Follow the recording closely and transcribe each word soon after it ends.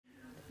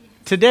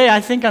Today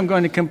I think I'm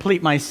going to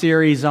complete my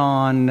series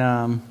on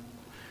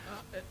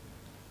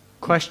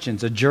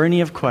questions, a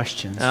journey of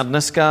questions. Já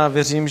dneska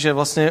věřím, že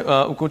vlastně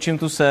ukončím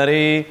tu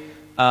sérii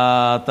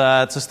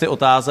té cesty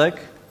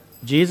otázek.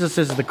 Jesus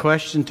is the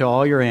question to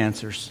all your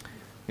answers.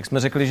 Jak jsme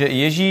řekli, že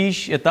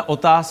Ježíš je ta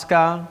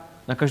otázka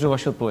na každou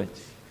vaši odpověď.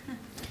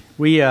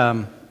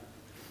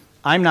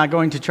 I'm not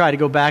going to try to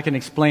go back and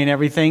explain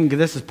everything.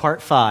 This is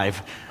part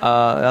 5.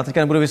 Já teďka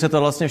nebudu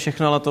vysvětlovat vlastně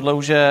všechno, ale tohle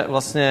už je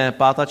vlastně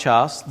 5.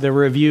 část. The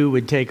review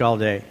would take all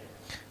day.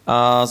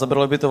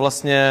 Zabralo by to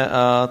vlastně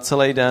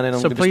celý den.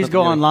 Jenom so please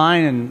go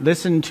online and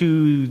listen to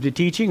the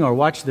teaching or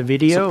watch the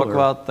video.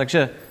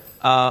 Takže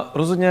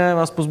rozhodně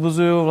vás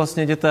pozbuzuju,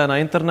 vlastně jděte na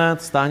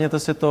internet, stáhněte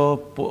si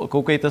to,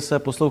 koukejte se,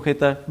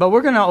 poslouchejte. But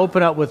we're going to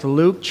open up with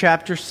Luke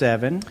chapter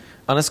 7.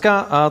 A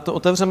dneska to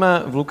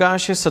otevřeme v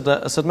Lukáši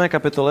 7.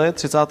 kapitole,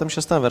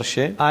 36.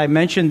 verši. I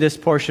mentioned this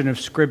portion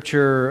of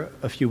scripture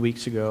a few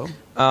weeks ago.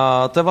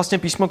 To je vlastně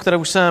písmo, které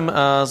už jsem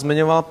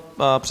zmiňoval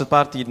před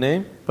pár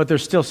týdny. But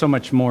there's still so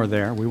much more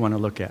there we want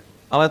to look at.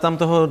 Ale tam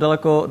toho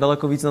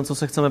daleko víc, na co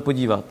se chceme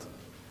podívat.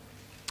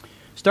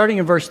 Starting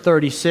in verse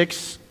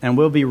 36, and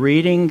we'll be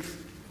reading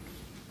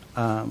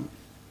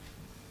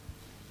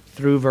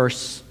through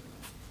verse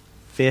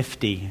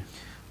 50.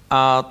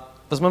 A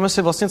vezmeme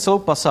si vlastně celou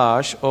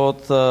pasáž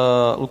od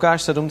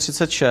Lukáš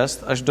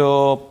 7:36 až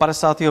do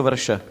 50.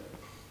 verše.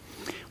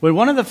 When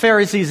one of the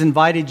Pharisees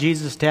invited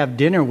Jesus to have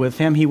dinner with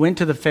him, he went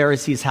to the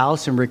Pharisee's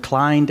house and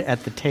reclined at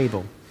the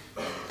table.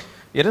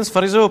 Jeden z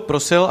farizeů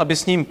prosil, aby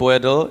s ním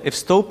pojedl, i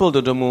vstoupil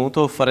do domu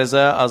toho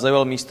farizea a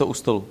zajal místo u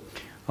stolu.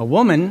 A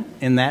woman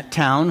in that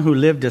town who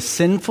lived a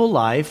sinful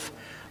life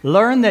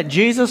learned that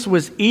Jesus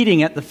was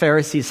eating at the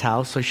Pharisee's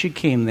house, so she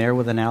came there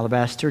with an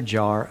alabaster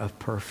jar of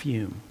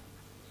perfume.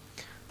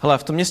 Hele,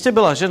 v tom městě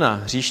byla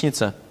žena,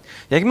 hříšnice.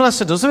 Jakmile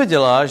se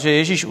dozvěděla, že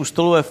Ježíš u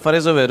stolu ve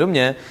farizově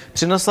domě,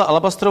 přinesla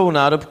alabastrovou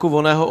nádobku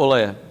vonného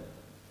oleje.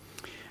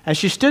 As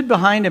she stood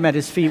behind him at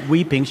his feet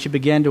weeping, she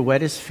began to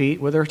wet his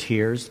feet with her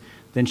tears,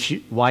 then she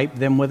wiped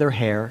them with her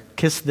hair,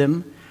 kissed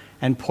them,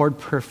 and poured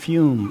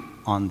perfume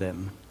on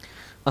them.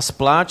 A s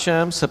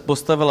pláčem se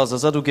postavila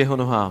zazadu k jeho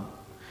nohám.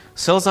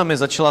 Slzami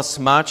začala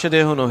smáčet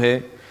jeho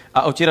nohy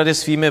a otírat je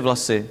svými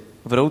vlasy.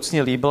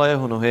 Vroucně líbila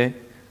jeho nohy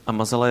a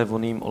mazala je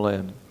vonným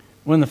olejem.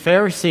 When the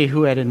Pharisee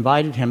who had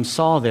invited him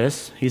saw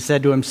this, he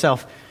said to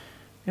himself,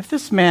 if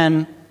this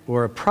man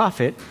were a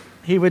prophet,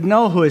 he would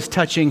know who is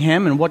touching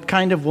him and what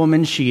kind of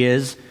woman she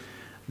is,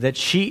 that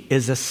she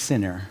is a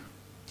sinner.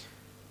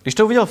 Když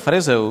to uviděl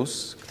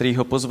farizeus, který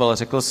ho pozval,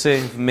 řekl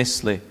si v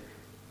mysli,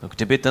 no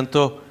kdyby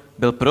tento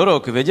byl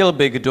prorok, věděl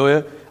by, kdo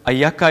je a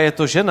jaká je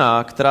to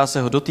žena, která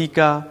se ho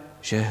dotýká,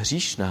 že je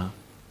hříšná.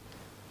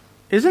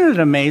 Isn't it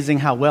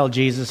amazing how well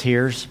Jesus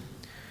hears?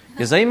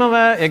 Je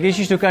zajímavé, jak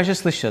Ježíš dokáže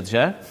slyšet,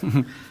 že?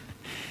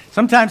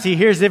 Sometimes he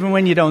hears even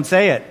when you don't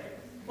say it.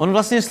 On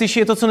vlastně slyší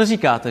i to, co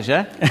neříkáte,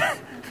 že?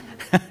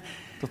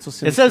 To, co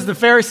si it says the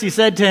Pharisee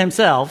said to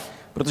himself.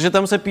 Protože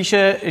tam se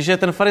píše, že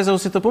ten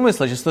farizeus si to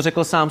pomyslel, že si to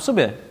řekl sám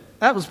sobě.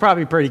 That was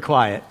probably pretty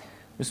quiet.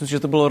 Myslím si, že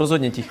to bylo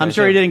rozhodně tiché. I'm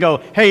sure he didn't go,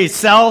 hey,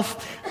 self.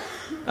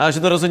 A že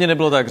to rozhodně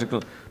nebylo tak, řekl,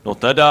 no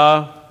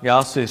teda,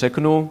 já si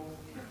řeknu.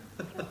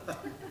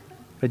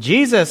 But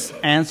Jesus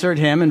answered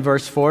him in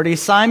verse 40,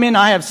 Simon,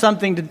 I have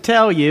something to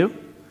tell you.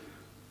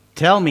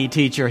 Tell me,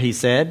 teacher, he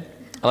said.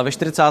 Ale ve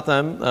 40.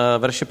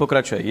 verši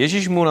pokračuje.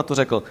 Ježíš mu na to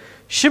řekl,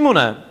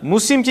 Šimone,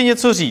 musím ti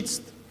něco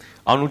říct.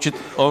 A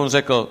on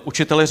řekl,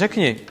 učiteli,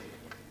 řekni.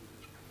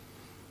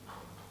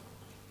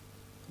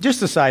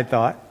 Just a side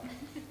thought.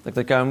 Tak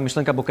teďka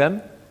myšlenka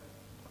bokem.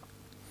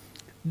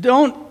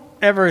 Don't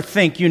ever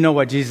think you know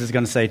what Jesus is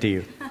going to say to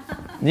you.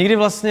 Nikdy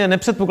vlastně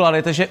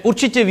nepředpokládejte, že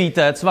určitě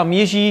víte, co vám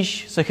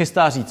Ježíš se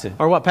chystá říci.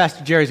 Or what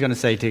Pastor Jerry is going to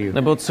say to you.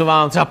 Nebo co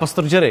vám třeba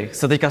pastor Jerry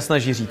se teďka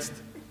snaží říct.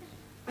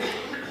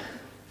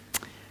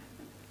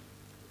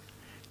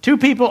 Two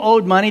people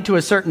owed money to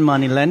a certain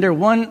money lender.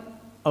 One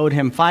owed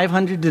him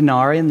 500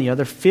 denarii and the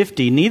other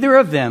 50. Neither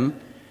of them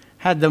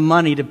had the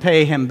money to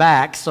pay him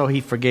back, so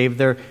he forgave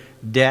their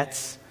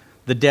debts,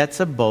 the debts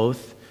of both.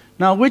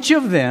 Now which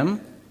of them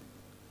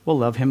will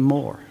love him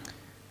more?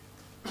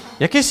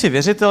 Jakýsi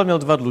věřitel měl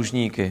 2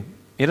 dlužníky.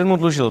 Jeden mu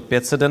dlužil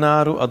 500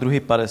 denárů a druhý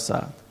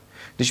 50.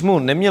 Když mu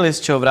neměli z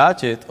čeho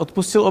vrátit,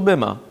 odpustil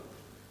oběma.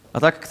 A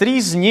tak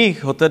který z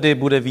nich ho tedy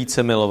bude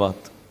více milovat?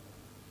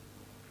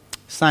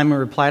 Simon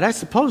replied, I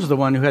suppose the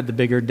one who had the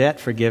bigger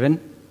debt forgiven.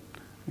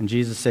 And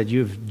Jesus said,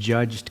 you have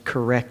judged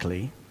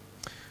correctly.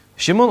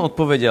 Šimon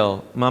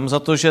odpověděl, mám za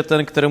to, že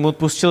ten, kterému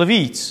odpustil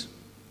víc.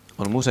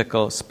 On mu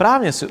řekl,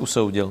 správně si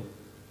usoudil.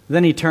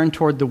 Then he turned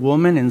toward the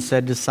woman and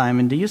said to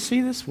Simon, do you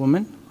see this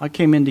woman? I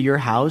came into your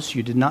house.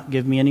 You did not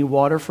give me any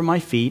water for my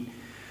feet,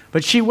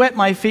 but she wet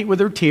my feet with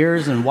her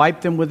tears and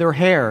wiped them with her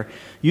hair.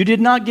 You did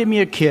not give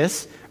me a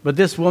kiss, but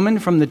this woman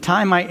from the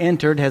time I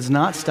entered has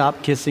not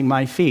stopped kissing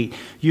my feet.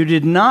 You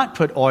did not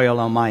put oil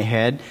on my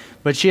head,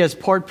 but she has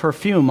poured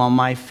perfume on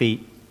my feet.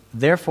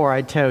 Therefore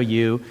I tell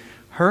you,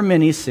 her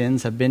many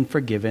sins have been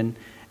forgiven,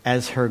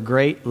 as her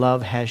great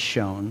love has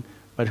shown.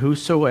 But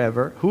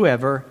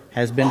whoever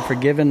has been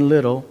forgiven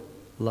little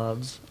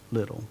loves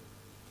little.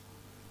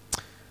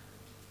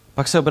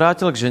 Pak se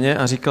obrátil k ženě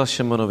a říkal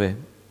Šimonovi,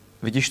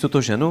 vidíš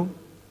tuto ženu?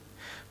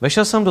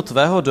 Vešel jsem do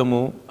tvého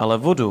domu, ale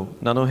vodu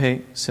na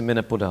nohy si mi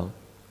nepodal.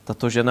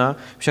 Tato žena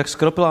však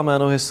skropila mé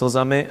nohy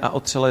slzami a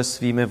otřela je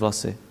svými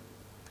vlasy.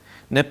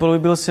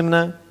 Nepolíbil si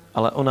mne,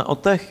 ale ona od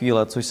té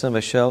chvíle, co jsem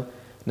vešel,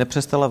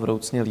 nepřestala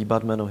vroucně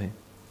líbat mé nohy.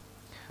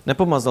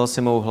 Nepomazal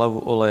si mou hlavu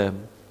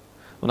olejem.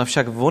 Ona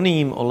však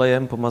vonným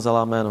olejem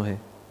pomazala mé nohy.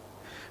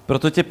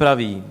 Proto tě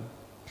pravím,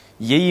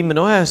 její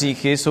mnohé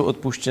hříchy jsou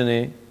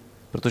odpuštěny,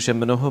 protože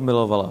mnoho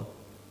milovala.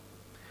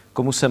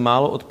 Komu se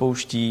málo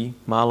odpouští,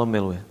 málo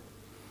miluje.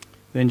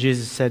 Then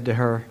Jesus said to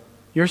her,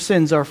 your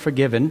sins are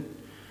forgiven.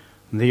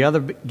 And the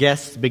other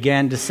guests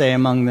began to say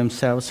among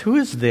themselves, who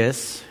is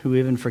this who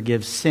even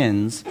forgives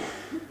sins?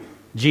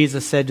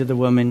 Jesus said to the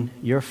woman,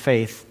 your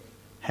faith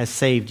has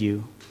saved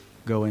you.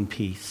 Go in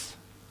peace.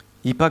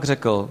 Jí pak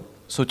řekl,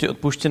 jsou ti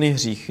odpuštěny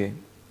hříchy.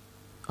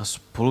 A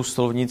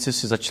spolustolníci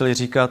si začali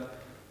říkat,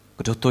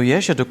 kdo to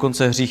je, že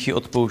dokonce hříchy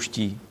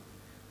odpouští?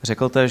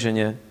 Řekl té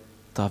ženě,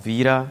 ta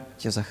víra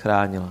tě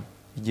zachránila.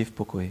 Jdi v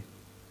pokoji.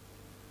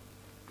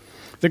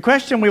 The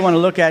question we want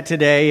to look at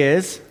today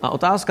is A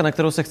otázka, na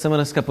kterou se chceme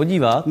dneska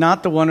podívat,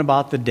 not the one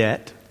about the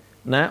debt.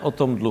 ne o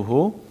tom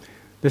dluhu.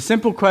 The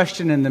simple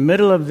question in the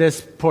middle of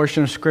this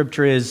portion of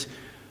Scripture is,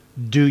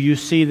 do you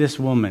see this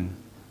woman?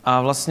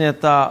 A vlastně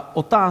ta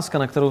otázka,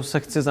 na kterou se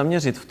chci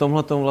zaměřit v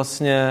tomhletom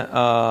vlastně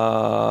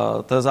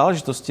té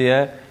záležitosti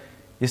je,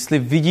 jestli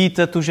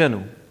vidíte tu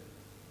ženu.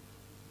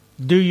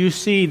 Do you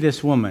see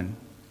this woman?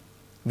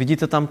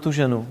 Vidíte tam tu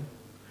ženu?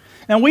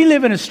 Now we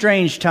live in a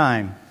strange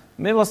time.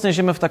 My vlastně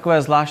žijeme v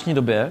takové zvláštní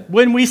době,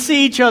 When we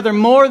see each other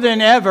more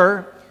than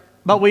ever,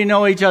 but we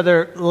know each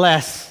other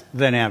less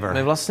than my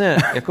ever. vlastně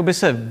jakoby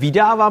se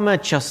vydáváme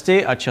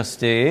častěji a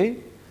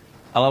častěji,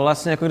 ale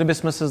vlastně jako kdyby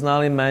jsme se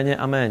znali méně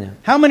a méně.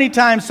 How many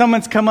times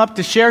someone's come up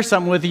to share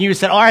something with you and you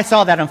said, oh, I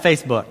saw that on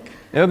Facebook.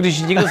 Jo,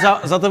 když někdo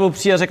za tebou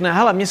přijde a řekne,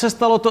 hele, mně se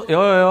stalo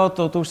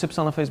to, to už jsi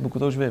psal na Facebooku,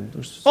 to už vím. To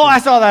už, Oh,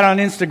 I saw that on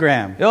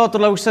Instagram. jo,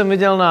 tohle už jsem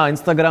viděl na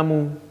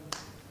Instagramu,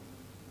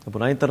 nebo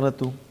na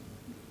internetu.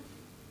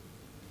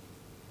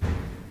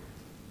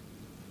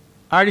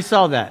 I already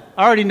saw that.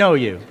 I already know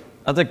you.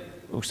 A tak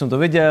už jsem to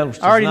viděl, už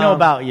to I already know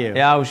znám. about you.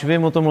 Já už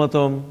vím o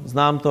tomhletom,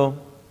 znám to.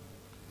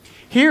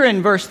 Here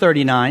in verse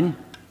 39,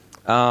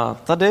 A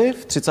tady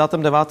v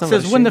 39. it says,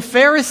 verši, when the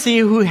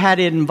Pharisee who had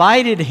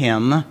invited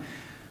him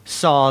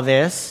saw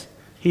this,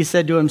 he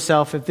said to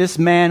himself, if this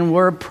man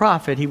were a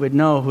prophet, he would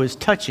know who is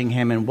touching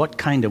him and what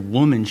kind of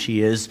woman she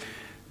is,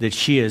 that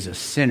she is a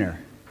sinner.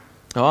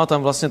 no a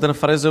tam vlastně ten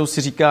farizeus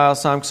si říká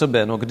sám k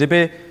sobě, no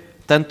kdyby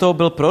tento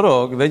byl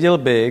prorok, věděl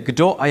by,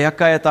 kdo a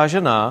jaká je ta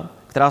žena,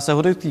 která se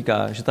ho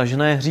dotýká, že ta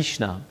žena je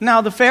hříšná.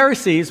 Now, the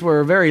Pharisees were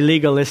a very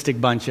legalistic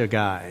bunch of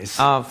guys.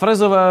 A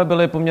farizové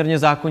byli poměrně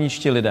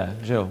zákoničtí lidé,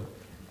 že jo?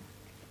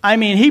 I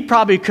mean, he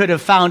probably could have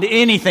found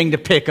anything to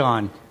pick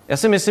on. Já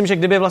si myslím, že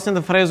kdyby vlastně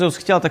ten farizeus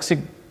chtěl, tak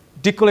si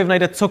kdykoliv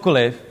najde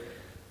cokoliv,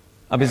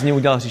 aby z něj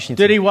udělal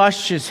hříšnici. Did he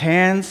wash his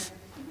hands?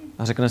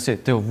 A řekne si,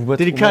 tyjo, vůbec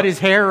Did he cut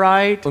his hair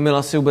right?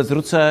 umyl si vůbec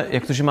ruce,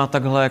 jak to, že má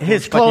takhle jako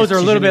His špatně clothes are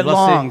a little střížený bit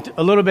vlasy. long,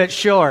 a little bit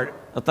short.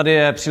 A tady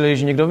je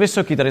příliš někdo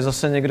vysoký, tady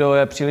zase někdo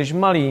je příliš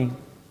malý.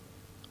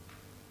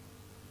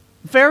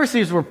 The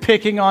Pharisees were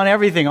picking on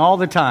everything all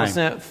the time.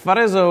 Vlastně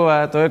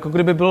farizové, to je jako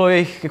kdyby bylo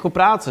jejich jako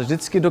práce.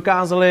 Vždycky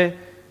dokázali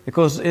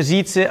jako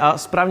říci a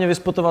správně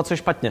vyspotovat, co je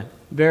špatně.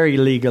 Very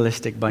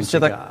legalistic bunch Prostě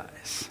of tak,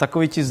 guys.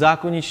 takoví ti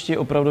zákoničtí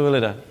opravdoví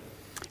lidé.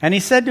 And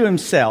he said to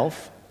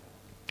himself,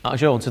 A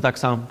že on si tak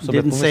sám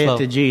sobě didn't say it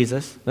pomyslel. to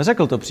Jesus,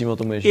 Neřekl to přímo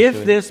tomu if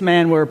Ježíšovi. this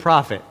man were a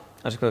prophet,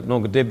 A řekl, no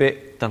kdyby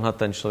tenhle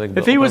ten člověk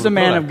byl if he was a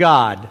opravdu man of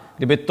prorok, God,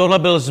 kdyby tohle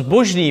byl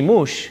zbožný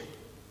muž,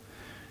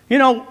 you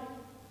know,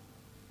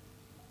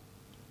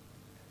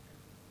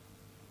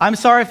 I'm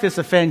sorry if this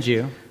offends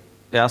you,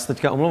 já se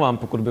teďka omlouvám,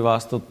 pokud by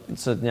vás to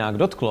se nějak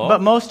dotklo,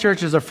 but most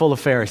churches are full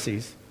of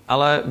Pharisees.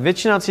 ale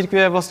většina církví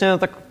je vlastně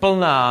tak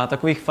plná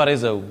takových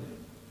farizeů.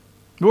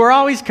 We're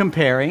always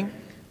comparing,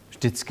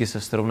 Vždycky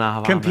se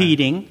srovnáváme,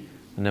 competing,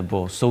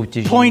 nebo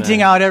soutěžíme,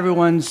 pointing out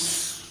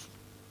everyone's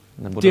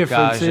nebo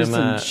differences dokážeme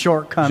and že jo,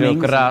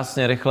 shortcomings.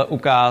 krásně rychle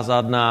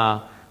ukázat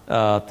na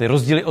ty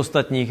rozdíly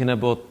ostatních,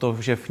 nebo to,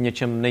 že v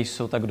něčem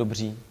nejsou tak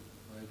dobří.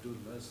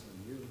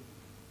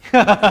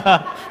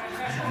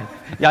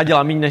 Já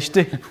dělám méně než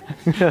ty.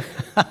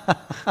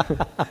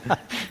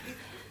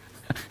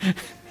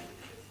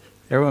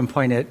 Everyone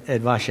point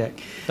at Vashek.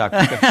 Tak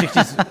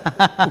všichni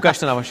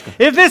ukažte na Vaška.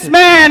 If this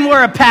man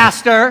were a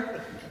pastor,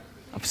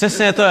 A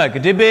přesně to je,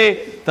 kdyby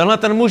tenhle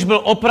ten muž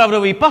byl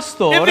opravdový if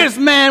pastor, this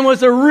man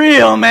was a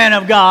real man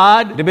of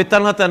God, kdyby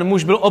tenhle ten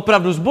muž byl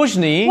opravdu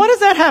zbožný, what does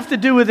that have to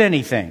do with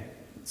anything?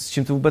 s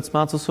čím to vůbec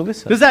má co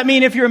souviset? Does that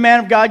mean if you're a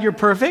man of God, you're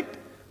perfect?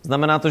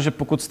 Znamená to, že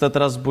pokud jste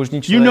teda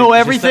zbožný člověk, know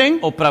že jste everything?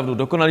 opravdu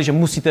dokonalý, že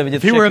musíte vidět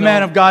If he were a man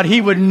všechno? of God,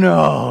 he would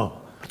know.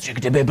 Protože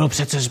kdyby byl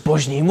přece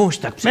zbožný muž,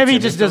 tak přece Maybe he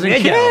by just to doesn't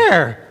věděl.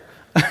 care.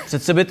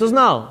 Přece by to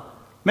znal.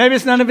 Maybe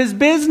it's none of his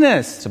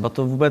business. Třeba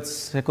to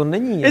vůbec jako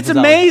není. It's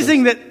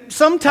amazing that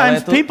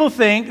sometimes people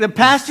think that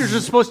pastors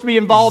are supposed to be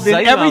involved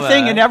in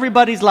everything in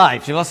everybody's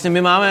life. Že vlastně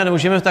my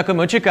žijeme v takovém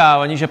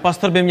očekávání, že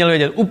pastor by měl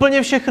vědět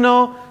úplně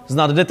všechno,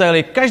 znát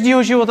detaily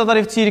každého života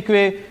tady v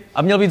církvi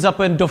a měl být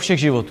zapojen do všech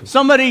životů.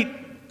 Somebody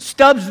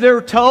stubs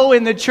their toe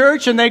in the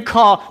church and they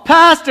call,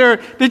 "Pastor,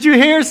 did you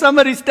hear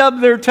somebody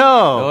stub their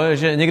toe?" Jo,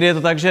 že někdy je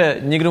to tak, že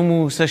někdo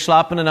mu se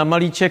šlápne na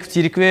malíček v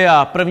církvi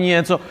a první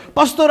je co?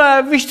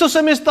 Pastore, víš, co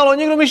se mi stalo?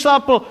 Někdo mi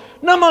šlápl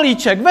na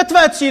malíček ve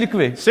tvé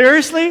církvi.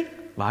 Seriously?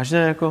 Vážně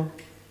jako?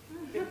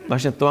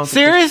 Vážně to mám...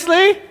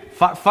 Seriously?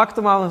 Fakt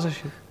to mám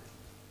řešit.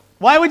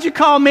 Why would you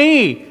call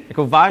me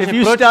Jako vážně, if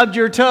you proč stubbed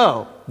your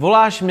toe?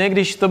 voláš mě,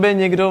 když tobě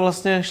někdo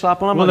vlastně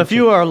šlápl na Well, malíček? if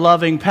you are a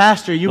loving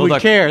pastor, you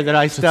would care that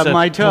I stubbed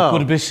my toe.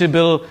 Pokud by si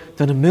byl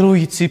ten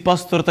milující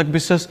pastor, tak by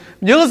ses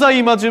měl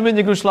zajímat, že mi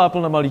někdo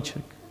šlápl na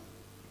malíček.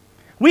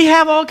 We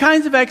have all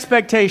kinds of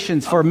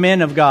expectations for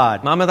men of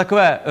God. Máme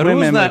takové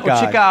různé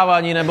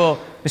očekávání, nebo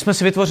my jsme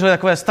si vytvořili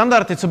takové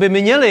standardy, co by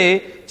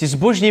měli ti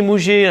zbožní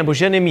muži nebo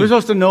ženy mít. We're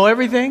supposed to know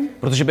everything,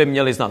 Protože by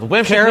měli znát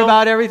úplně care všechno,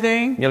 about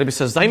everything, měli by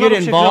se zajímat get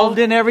o všechno, involved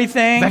in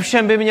everything. ve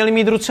všem by měli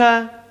mít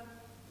ruce.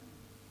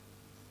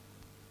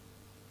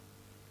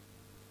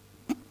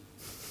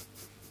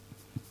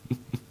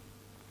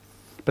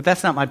 But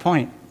that's not my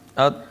point.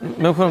 A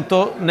mimochodem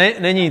to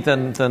není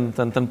ten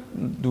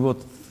důvod.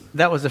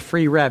 That was a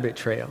free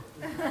rabbit trail.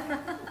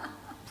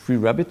 Free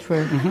rabbit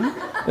trail?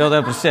 Jo, to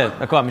je prostě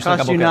taková myšlenka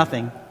Cost you bokem.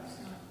 nothing.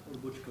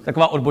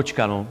 Taková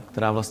odbočka, no,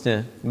 která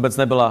vlastně vůbec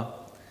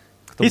nebyla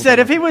k tomu. He said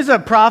if he was a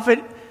prophet,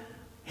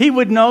 he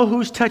would know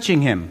who's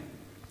touching him.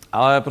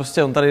 Ale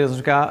prostě on tady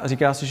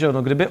říká si, že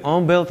no, kdyby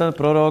on byl ten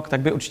prorok,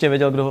 tak by určitě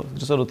věděl, kdo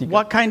se dotýká.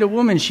 What kind of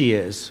woman she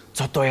is.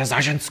 Co to je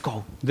za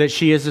ženskou? That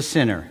she is a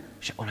sinner.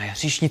 Že ona je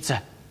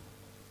hříšnice.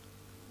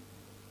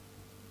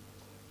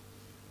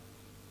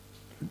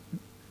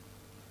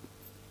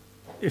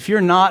 If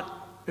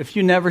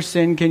you never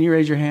sin, can you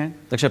raise your hand?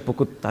 Takže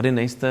pokud tady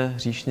nejste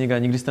hříšník a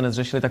nikdy jste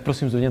nezřešili, tak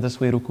prosím zvedněte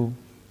svoji ruku.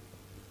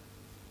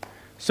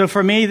 So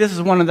for me, this is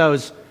one of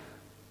those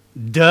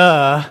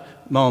duh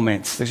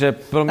moments. Takže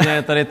pro mě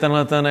je tady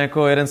tenhle ten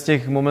jako jeden z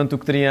těch momentů,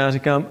 který já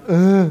říkám,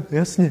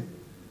 jasně.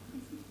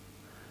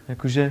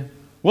 Jakože...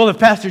 Well, if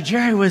Pastor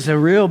Jerry was a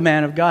real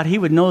man of God, he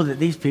would know that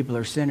these people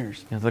are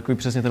sinners. Je to takový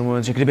přesně ten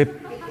moment, že kdyby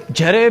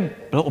Jerry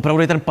byl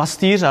opravdu ten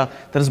pastýř a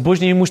ten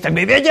zbožný muž, tak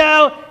by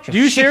věděl, že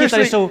všichni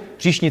tady jsou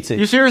hříšníci.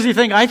 You seriously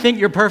think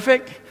you're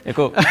perfect?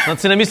 Jako,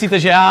 si nemyslíte,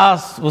 že já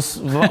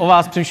o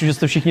vás přemýšlím, že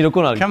jste všichni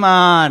dokonalí. Come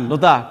on. No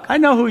tak. I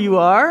know who you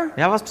are.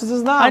 Já vás přece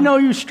znám. I know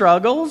you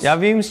struggles. Já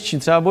vím, s čím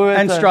třeba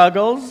bojujete. And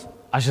struggles.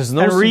 A že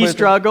znovu and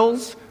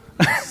re-struggles.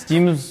 S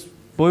tím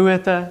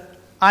bojujete.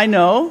 I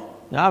know.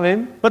 Já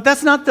vím. But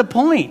that's not the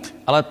point.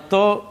 Ale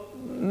to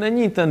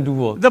není ten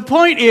důvod. The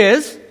point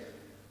is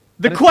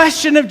the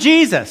question of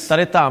Jesus.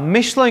 Tady ta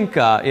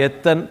myšlenka je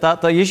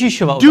ta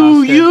Ježíšova otázka.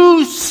 Do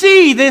you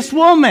see this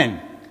woman?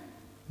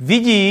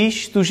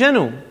 Vidíš tu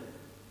ženu?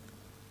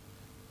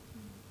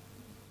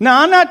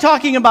 Now, I'm not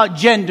talking about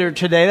gender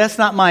today. That's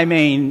not my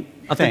main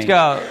A thing.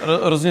 teďka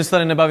rozhodně se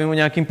tady nebavím o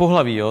nějakým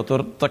pohlaví, jo?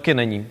 To taky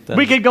není.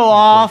 We could go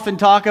off and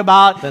talk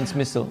about ten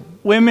smysl.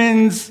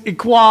 Women's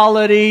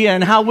equality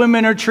and how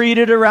women are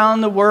treated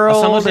around the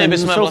world and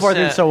so forth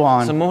and so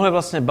on. Se mohli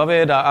vlastně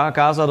bavit a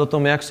kázat o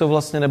tom, jak jsou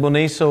vlastně nebo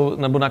nejsou,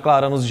 nebo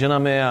nakládáno s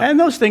ženami. And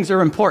those things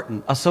are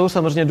important. A jsou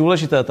samozřejmě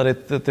důležité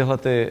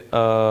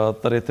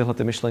tady tyhle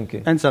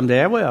myšlenky. And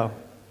someday I will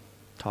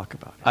talk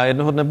about it. A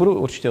jednoho dne budu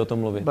určitě o tom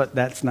mluvit. But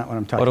that's not what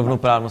I'm O talking about.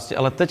 rovnoprávnosti.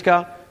 Ale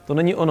teďka to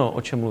není ono,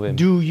 o čem mluvím.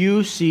 Do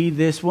you see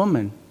this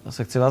woman? Já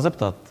se chci vás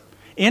zeptat.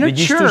 In a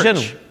Vidíš tu church,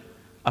 ženu?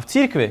 A v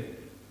církvi?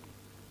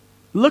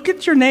 look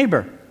at your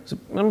neighbor.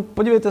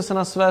 Podívejte se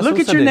na své Look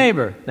sousedy. at your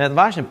neighbor. Ne,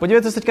 vážně,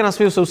 podívejte se teďka na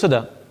svého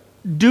souseda.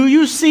 Do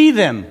you see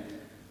them?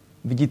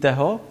 Vidíte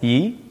ho?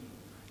 Jí?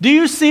 Do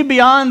you see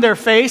beyond their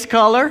face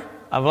color?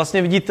 A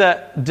vlastně vidíte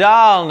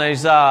dál, než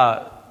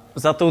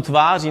za tou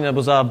tváří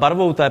nebo za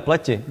barvou té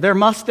pleti. Their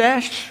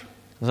mustache?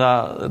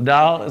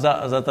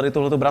 Za tady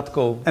touhletou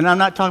bratkou. And I'm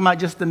not talking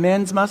about just the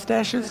men's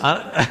mustaches.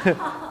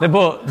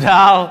 Nebo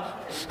dál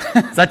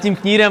za tím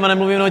knírem, a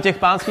nemluvím o těch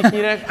pánských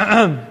knírech.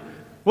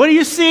 What do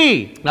you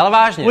see? Ale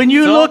vážně. When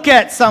you look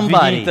at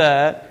somebody?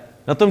 Vidíte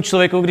na tom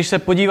člověku, když se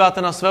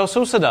podíváte na svého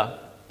souseda?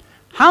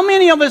 How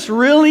many of us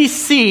really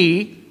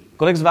see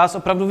Kolik z vás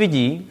opravdu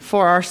vidí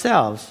for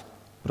ourselves?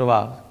 pro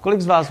vás?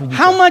 Kolik z vás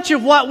vidíte? How much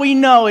of what we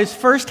know is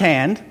first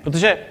hand?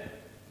 Protože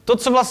to,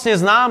 co vlastně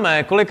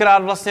známe,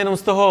 kolikrát vlastně jenom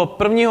z toho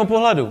prvního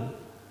pohledu.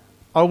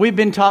 Or we've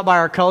been taught by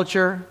our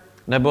culture,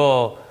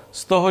 Nebo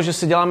z toho, že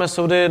si děláme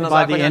soudy na by the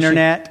základě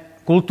internet.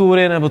 naší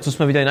kultury, nebo co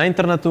jsme viděli na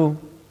internetu.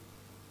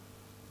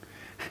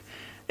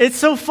 It's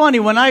so funny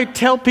when I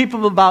tell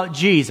people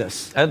about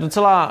Jesus. A je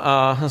docela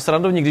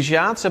srandovní, když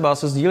já třeba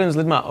se sdílím s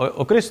lidma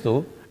o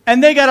Kristu.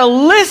 And they got a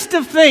list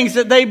of things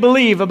that they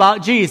believe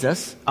about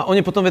Jesus. A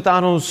oni potom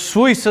vytáhnou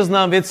svůj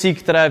seznam věcí,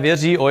 které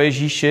věří o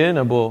Ježíši,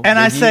 nebo And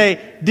I vědí. say,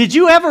 did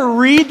you ever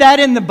read that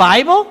in the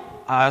Bible?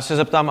 A já se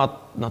zeptám,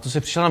 a na to si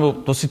přišel, nebo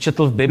to si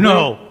četl v Bibli?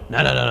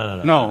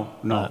 No.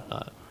 Ne.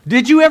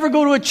 Did you ever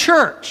go to a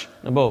church?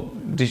 Nebo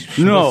když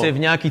byl jsi v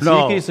nějaký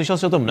církvi, slyšel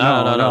jsi o tom?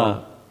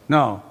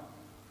 No.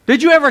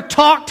 Did you ever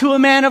talk to a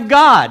man of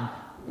God?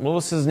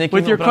 Mluvil jsi s někým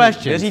With your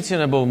questions? věřící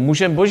nebo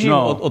mužem božím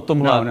o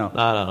tomhle? No.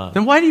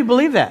 Then why do you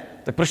believe that?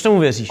 Tak proč tomu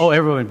věříš? Oh,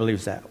 everyone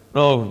believes that.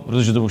 No,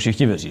 protože tomu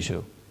všichni věří, že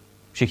jo?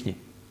 Všichni.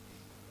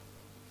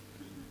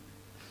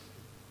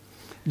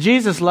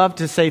 Jesus loved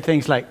to say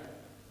things like,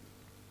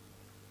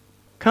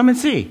 come and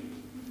see.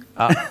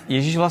 A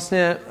Ježíš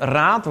vlastně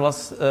rád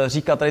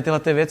říká tady tyhle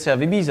ty věci a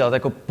vybízel, tak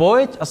jako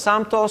pojď a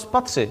sám to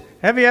spatři.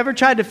 Have you ever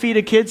tried to feed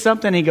a kid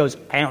something and he goes,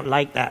 I don't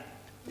like that.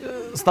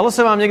 Stalo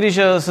se vám někdy,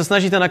 že se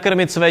snažíte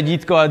nakrmit své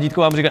dítko a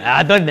dítko vám říká,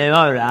 já to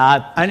nemám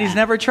rád. And he's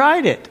never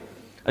tried it.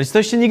 A když to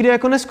ještě nikdy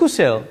jako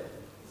neskusil.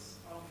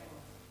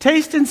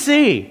 Taste and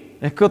see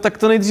Jako, tak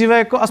to nejdříve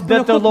jako aspoň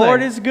that the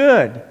Lord is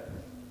good.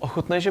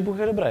 Ochutnej, že Bůh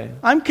je dobrý.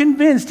 I'm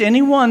convinced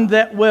anyone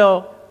that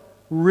will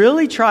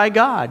really try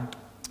God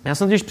Já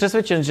jsem totiž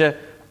přesvědčen, že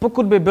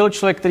pokud by byl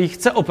člověk, který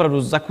chce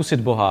opravdu zakusit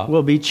Boha,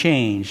 will be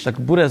changed. tak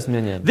bude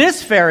změněn.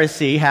 This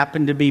Pharisee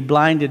happened to be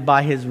blinded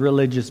by his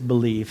religious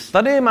beliefs.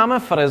 Tady máme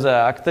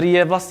farizea, který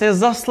je vlastně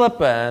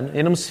zaslepen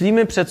jenom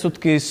svými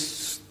předsudky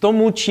s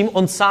tomu, čím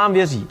on sám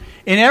věří.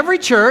 In every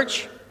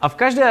church, A v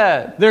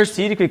každé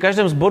církvi,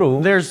 každém sboru,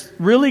 there's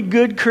really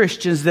good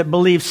Christians that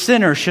believe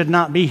sinners should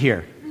not be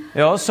here.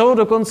 jo, jsou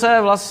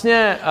dokonce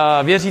vlastně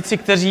věřící,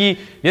 kteří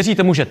věří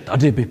tomu, že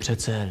tady by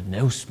přece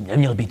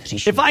neměl být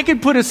hříšník. If I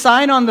could put a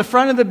sign on the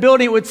front of the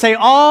building, it would say,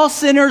 all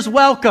sinners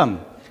welcome.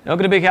 Jo,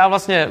 kdybych já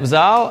vlastně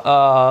vzal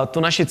tu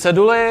naši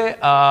ceduli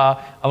a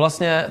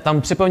vlastně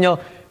tam připomněl,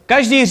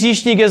 každý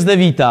hříšník je zde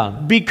vítán.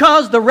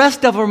 Because the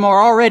rest of them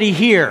are already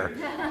here.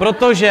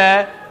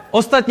 Protože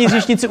ostatní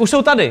hříšníci už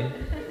jsou tady.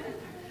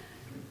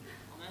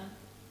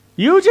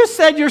 You just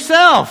said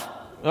yourself.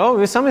 Jo,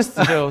 vy sami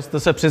jste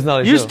se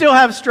přiznali, že You jo? still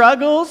have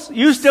struggles.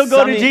 You still go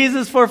to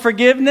Jesus for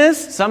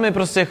forgiveness. Sami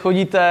prostě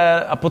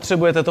chodíte a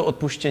potřebujete to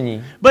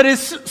odpuštění. But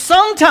it's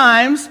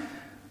sometimes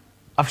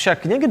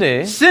Avšak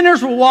někdy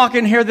sinners will walk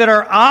in here that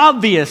are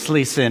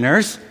obviously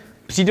sinners.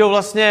 přijdou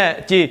vlastně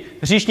ti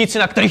hříšníci,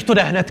 na kterých to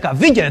jde hnedka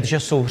vidět, že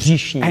jsou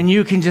hříšní. And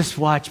you can just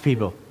watch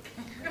people.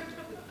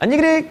 A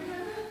někdy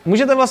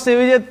můžete vlastně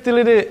vidět ty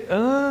lidi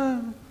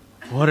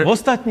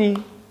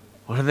ostatní.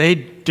 What are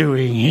they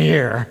doing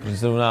here?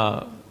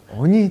 Zrovna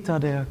oni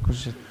tady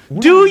jakože...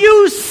 Do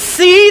you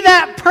see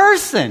that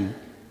person?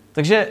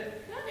 Takže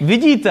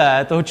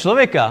vidíte toho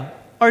člověka,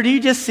 Or do you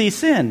just see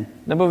sin?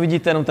 nebo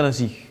vidíte jenom ten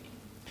hřích?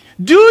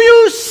 Do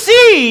you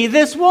see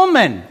this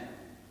woman?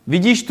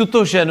 Vidíš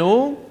tuto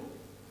ženu?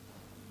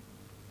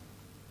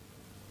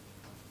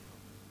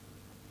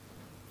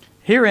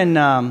 Here in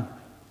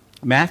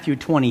Matthew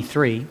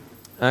 23,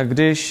 A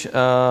když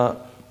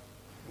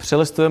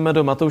přelistujeme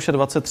do Matouše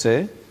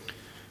 23,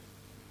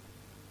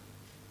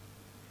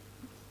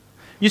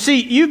 you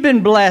see, you've been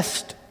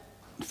blessed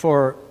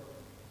for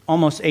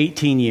almost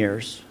 18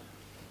 years.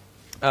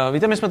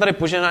 víte, my jsme tady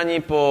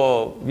poženaní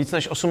po víc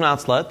než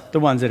 18 let, The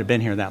ones that have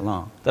been here that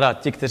long. teda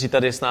ti, kteří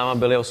tady s náma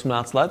byli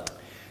 18 let.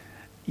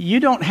 You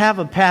don't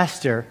have a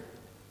pastor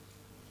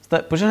Jste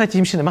poženaní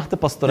tím, že nemáte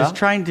pastora, that's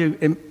trying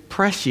to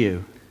impress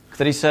you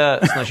který se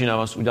snaží na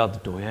vás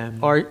udělat dojem,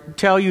 or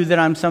tell you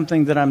that I'm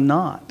something that I'm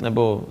not.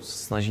 nebo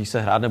snaží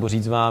se hrát, nebo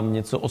říct vám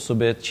něco o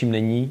sobě, čím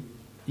není.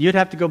 You'd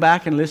have to go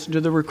back and listen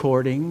to the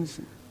recordings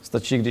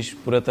Stačí, když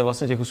budete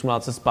vlastně těch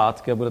 18 let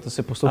zpátky a budete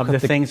si of poslouchat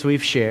the things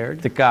we've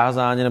shared, ty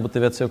kázání nebo ty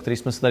věci, o kterých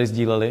jsme se tady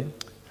sdíleli.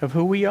 of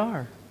who we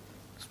are.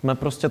 Jsme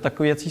prostě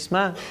takoví, jací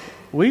jsme.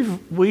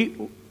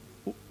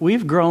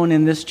 We've grown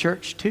in this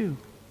church too.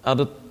 A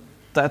do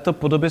této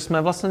podoby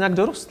jsme vlastně nějak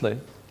dorostli.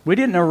 We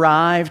didn't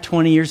arrive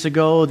 20 years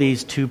ago,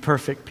 these two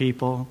perfect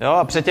people. Jo,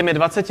 a před těmi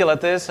 20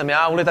 lety jsem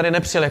já, Uli, tady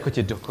nepřijel jako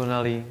ti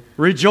dokonalý.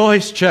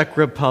 Rejoice, Czech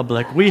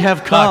Republic, we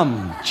have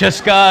come.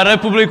 Česká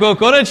republiko,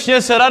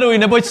 konečně se raduj,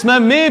 neboť jsme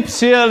my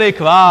přijeli k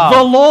vám.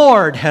 The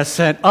Lord has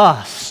sent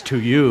us to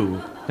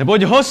you.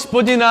 Neboť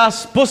Hospodin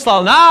nás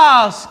poslal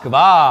nás k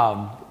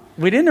vám.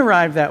 We didn't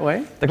arrive that way.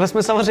 Takhle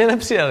jsme samozřejmě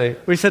nepřijeli.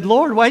 We said,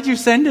 Lord, why'd you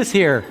send us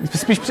here?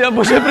 Spíš přijel,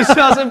 Bože, proč jsi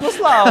nás sem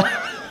poslal?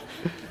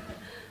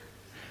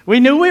 We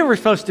knew we were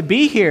supposed to be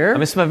A here,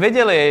 my jsme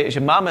věděli, že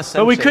máme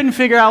sem but we přijet. couldn't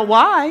figure out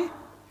why.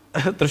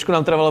 Trošku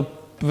nám trvalo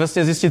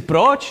vlastně zjistit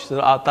proč.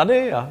 A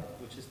tady a...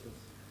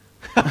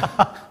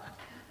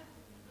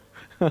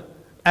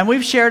 And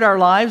we've shared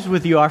our lives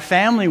with you, our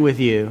family with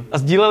you. A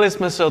sdíleli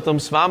jsme se o tom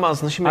s váma,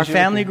 s našimi Our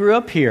family životy. grew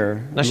up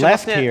here, Naše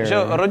left vlastně, že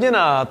jo, here.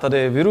 rodina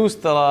tady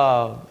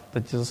vyrůstala,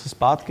 teď je zase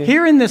zpátky.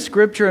 Here in the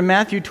scripture in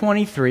Matthew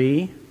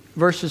 23,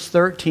 verses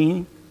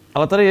 13,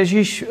 Ale tady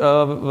Ježíš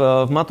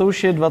v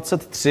Matouši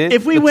 23,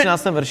 if we ve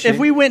 13.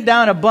 verši, went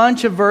down a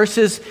bunch of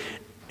verses,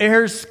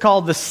 here's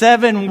called the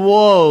 7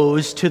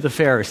 woes to the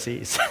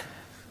Pharisees.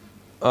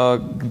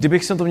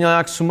 kdybych se to měl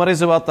nějak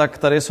sumarizovat, tak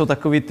tady jsou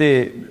takový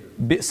ty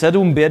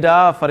 7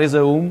 běda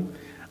farizeům.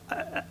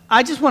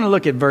 I just want to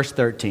look at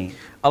verse 13.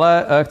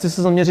 Ale chci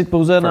se zaměřit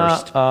pouze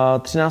na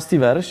 13.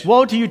 verš.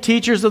 Woe to you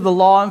teachers of the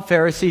law and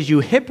Pharisees, you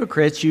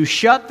hypocrites, you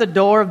shut the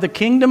door of the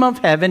kingdom of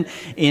heaven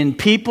in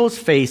people's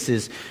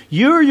faces.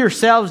 You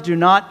yourselves do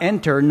not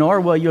enter,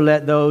 nor will you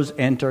let those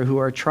enter who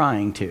are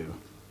trying to.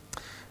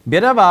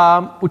 Běda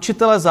vám,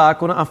 učitele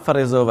zákona a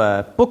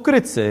farizové,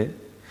 pokrytci,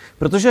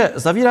 protože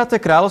zavíráte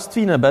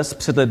království nebes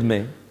před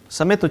lidmi,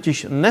 sami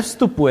totiž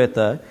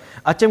nevstupujete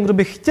a těm, kdo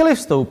by chtěli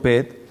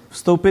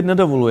vstoupit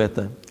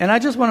nedovolujete. And I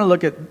just want to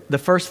look at the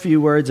first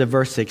few words of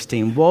verse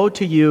 16. Woe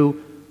to you,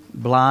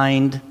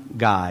 blind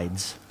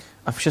guides.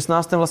 A v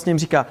 16. vlastně jim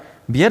říká,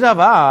 běda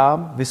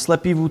vám, vy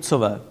slepí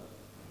vůdcové.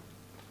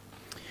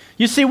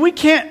 You see, we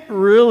can't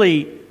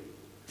really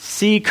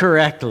see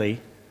correctly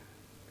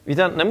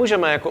Víte,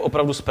 nemůžeme jako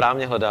opravdu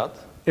správně hledat,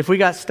 if we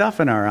got stuff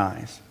in our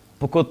eyes.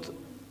 pokud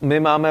my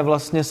máme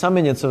vlastně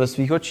sami něco ve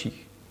svých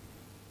očích.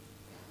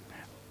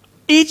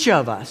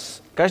 Each of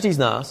us Každý z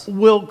nás,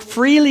 will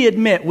freely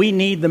admit we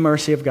need the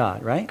mercy of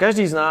God, right?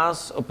 každý z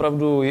nás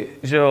opravdu,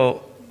 že jo,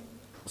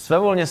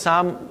 svévolně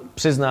sám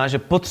přizná, že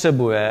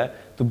potřebuje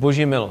tu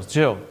boží milost,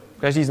 že jo?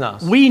 Každý z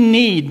nás. We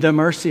need the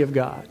mercy of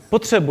God.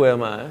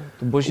 Potřebujeme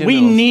tu boží We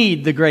milost. need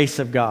the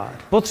grace of God.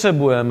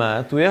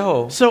 Potřebujeme tu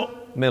jeho So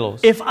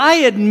milost. if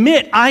I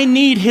admit I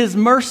need his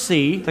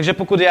mercy, Takže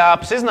pokud já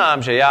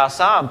přiznám, že já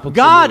sám God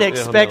potřebuji jeho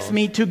expects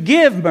milost, me to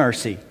give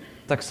mercy.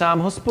 tak sám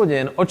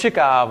Hospodin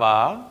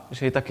očekává,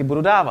 že ji taky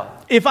budu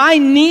dávat. If I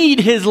need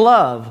his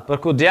love,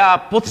 Pokud já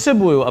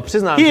potřebuju a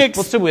přiznám, he že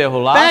potřebuji jeho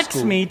expects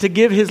lásku, me to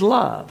give his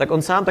love. tak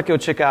on sám taky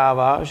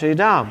očekává, že ji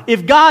dám.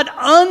 If God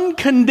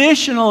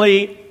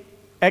unconditionally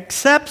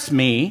accepts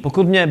me,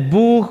 Pokud mě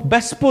Bůh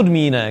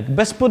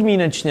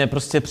bezpodmínečně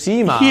prostě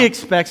přijímá, he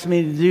expects me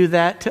to do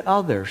that to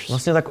others.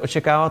 vlastně tak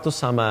očekává to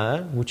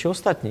samé vůči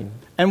ostatním.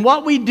 And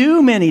what we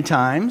do many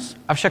times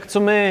Avšak co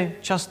my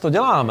často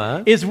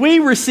děláme, is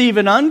we receive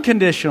an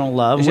unconditional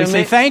love. We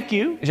say thank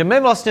you. že my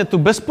vlastně tu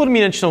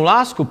bezpodmínečnou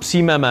lásku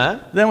přijmeme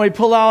Then we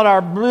pull out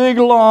our big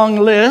long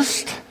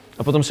list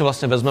a potom si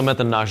vlastně vezmeme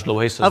ten náš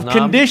dlouhý of seznam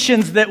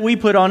conditions that we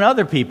put on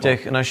other people.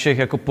 těch našich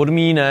jako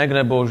podmínek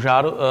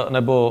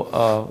nebo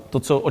to,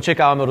 co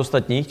očekáváme od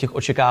ostatních, těch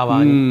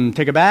očekávání.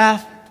 Take a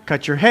bath,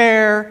 cut your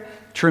hair,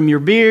 trim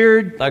your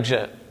beard,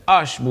 Takže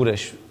až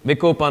budeš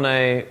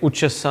vykoupanej,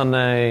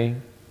 učesanej,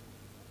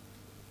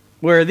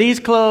 wear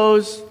these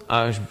clothes,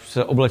 až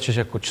se oblečeš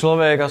jako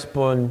člověk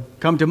aspoň,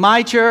 come to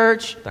my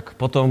church, tak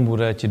potom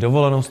bude ti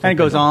dovoleno and vstoupit. it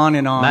goes on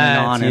and on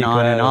and on and on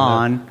and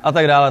on. A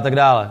tak dále, tak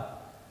dále.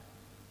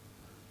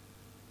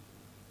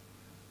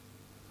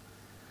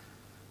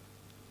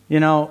 You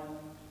know,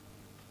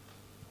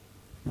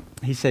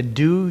 he said,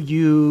 do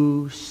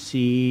you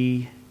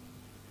see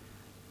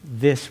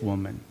this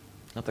woman?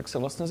 A tak se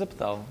vlastně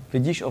zeptal,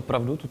 vidíš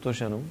opravdu tuto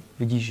ženu?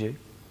 Vidíš ji?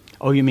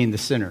 Oh, you mean the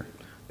sinner?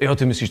 Jo,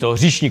 ty myslíš toho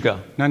hříšníka.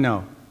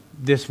 No,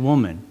 this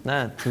woman.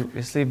 Ne,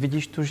 jestli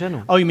vidíš tu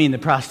ženu. Oh, you mean the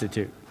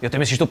prostitute? Jo, ty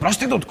myslíš tu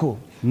prostitutku.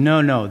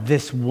 No,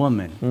 this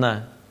woman.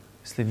 Ne,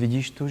 jestli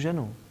vidíš tu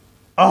ženu.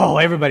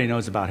 Oh, everybody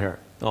knows about her.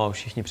 No,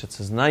 všichni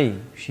přece znají,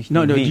 všichni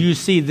No, do ví. you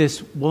see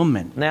this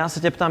woman? Ne, já se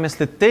tě ptám,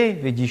 jestli ty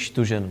vidíš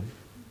tu ženu.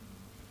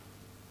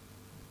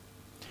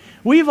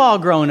 We've all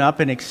grown up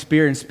and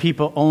experienced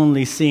people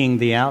only seeing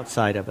the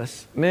outside of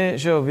us. My,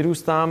 že jo,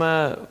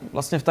 vyrůstáme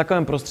vlastně v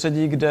takovém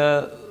prostředí,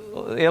 kde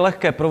je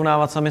lehké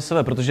porovnávat sami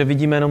sebe, protože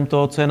vidíme jenom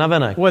to, co je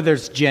navenek. Whether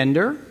it's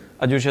gender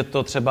Ať už je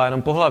to třeba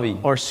jenom pohlaví,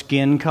 or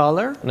skin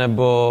color.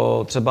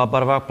 nebo třeba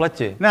barva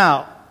pleti.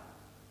 Now,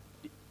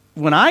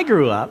 when I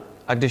grew up,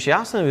 A když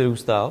já jsem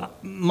vyrůstal,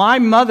 my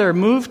mother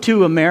moved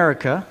to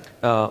America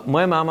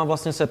moje máma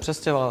vlastně se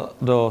přestěhovala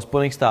do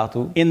Spojených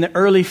států in the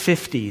early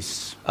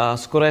 50s,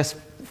 skoro je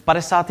v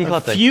 50. a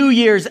letech. few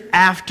years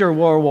after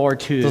World War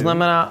II. To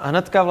znamená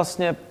hnedka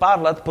vlastně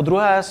pár let po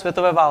druhé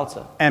světové válce.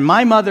 And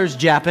my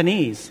mother's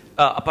Japanese.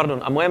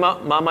 A moje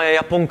máma je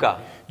Japonka.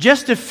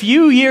 Just a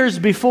few years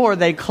before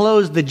they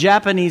closed the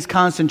Japanese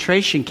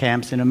concentration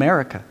camps in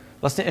America.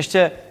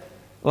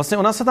 Vlastně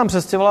ona se tam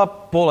přestěhovala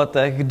po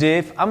letech,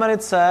 kdy v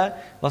Americe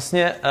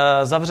vlastně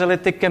zavřeli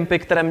ty kempy,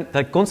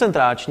 ty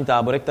koncentrační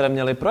tábory, které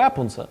měly pro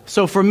Japonce.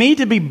 So for me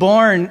to be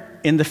born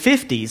in the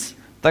 50s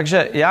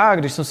Takže já,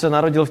 když jsem se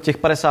narodil v těch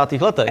 50.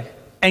 letech,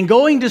 and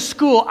going to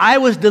school, I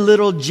was the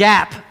little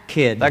Jap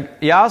kid. tak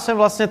já jsem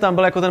vlastně tam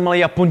byl jako ten malý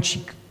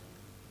Japončík.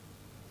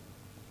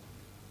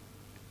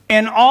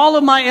 In all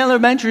of my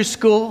elementary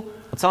school,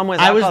 A celá moje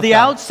I was the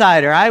základka,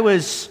 outsider. I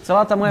was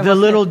celá ta moje the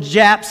vlastně, little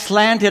Jap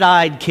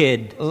slanted-eyed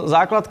kid.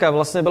 základka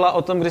vlastně byla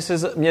o tom, kdy si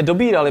mě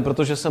dobírali,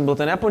 protože jsem byl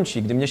ten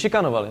Japončík, kdy mě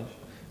šikanovali,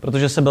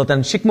 protože jsem byl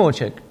ten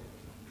šikmouček.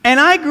 And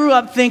I grew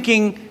up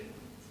thinking,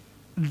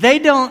 they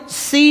don't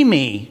see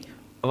me.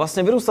 A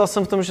vlastně vyrůstal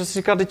jsem v tom, že si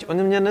říkal, teď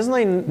oni mě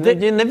neznají,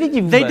 mě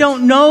nevidí vůbec. They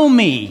don't know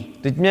me.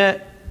 Teď mě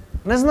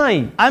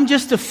neznají. I'm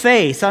just a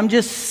face. I'm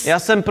just Já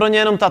jsem pro ně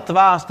jenom ta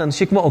tvář, ten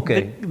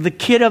šikmookej. the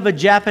kid of a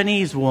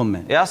Japanese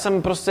woman. Já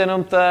jsem prostě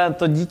jenom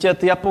to dítě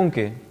ty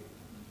Japonky.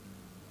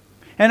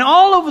 And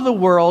all over the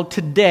world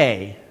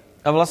today,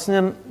 A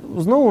vlastně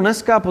znovu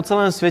dneska po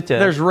celém světě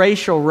there's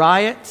racial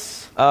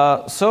riots.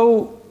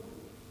 jsou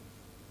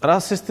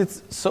rasisty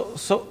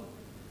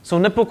jsou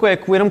nepokoje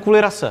jenom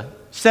kvůli rase.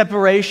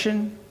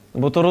 Separation,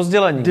 Nebo to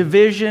rozdělení.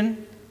 division.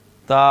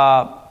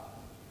 Ta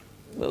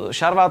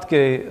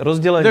šarvátky,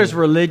 rozdělení. There's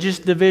religious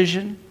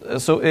division.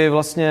 Jsou i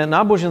vlastně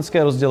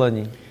náboženské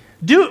rozdělení.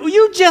 Do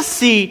you just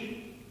see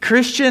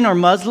Christian or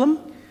Muslim?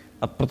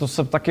 A proto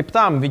se taky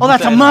ptám, Oh, vidíte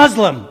that's a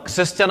Muslim.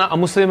 křesťana a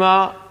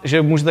muslima,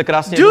 že můžete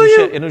krásně Do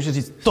you jednoduše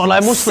říct, tohle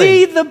je muslim.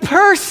 see the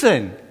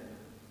person?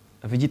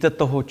 A vidíte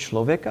toho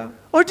člověka?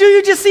 Or do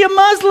you just see a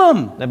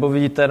Muslim? Nebo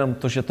vidíte jenom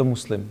to, že je to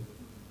muslim?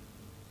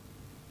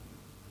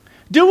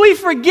 Do we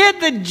forget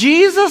that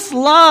Jesus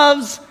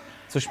loves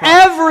Což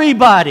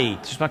everybody?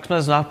 pak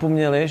jsme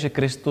zapomněli, že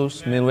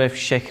Kristus miluje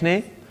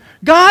všechny?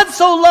 God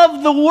so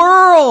loved the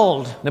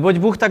world Neboť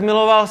Bůh tak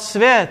miloval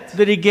svět,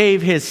 that he gave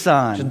his že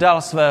son.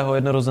 dal svého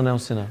jednorozeného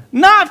syna.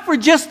 Not for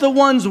just the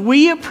ones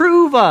we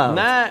approve of.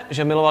 Ne,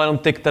 že miloval jenom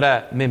ty,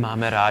 které my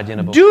máme rádi,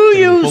 nebo Do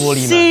kterým you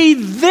povolíme. see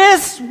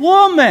this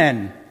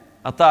woman?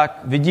 A tak,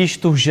 vidíš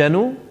tu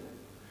ženu?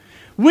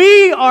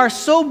 We are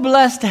so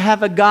blessed to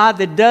have a God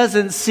that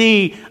doesn't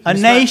see a My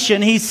jsme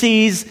nation, he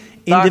sees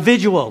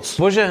individuals.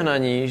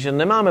 Požehnaní, že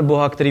nemáme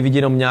Boha, který vidí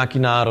jenom nějaký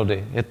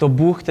národy. Je to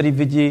Bůh, který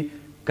vidí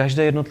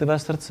každé jednotlivé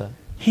srdce.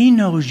 He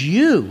knows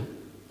you.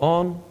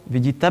 On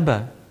vidí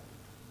tebe.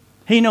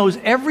 He knows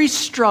every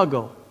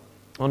struggle,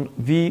 On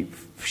ví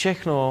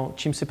všechno,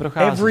 čím si every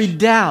procházíš.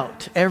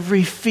 doubt,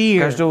 every fear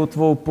Každou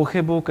tvou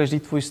pochybu, každý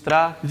tvůj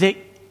strach, that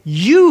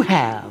you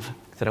have.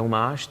 kterou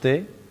máš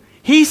ty,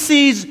 He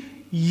sees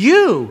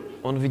you.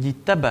 on vidí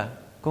tebe,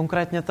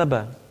 konkrétně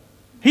tebe.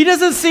 He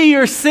doesn't see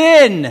your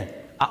sin.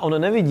 A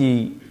on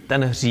nevidí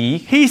ten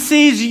hřích, He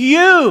sees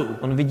you.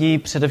 on vidí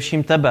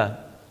především tebe.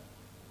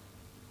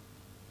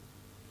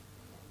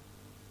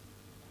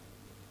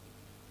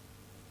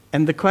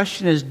 And the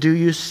question is, do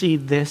you see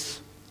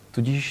this,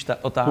 Tudíž ta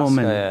otázka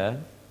Woman.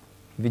 je,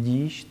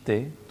 vidíš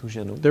ty tu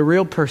ženu? the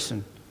real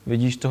person?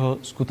 Vidíš toho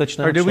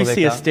skutečného Or do we see a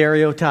člověka?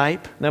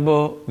 stereotype?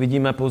 Nebo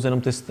vidíme pouze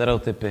jenom ty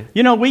stereotypy?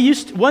 You know,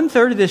 one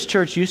third of this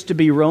church used to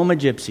be Roma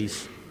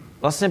gypsies.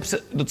 Vlastně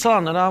docela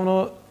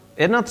nedávno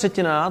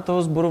 1/3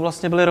 toho sboru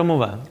vlastně byli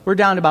Romové. We're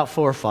down to about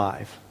 4 or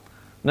 5.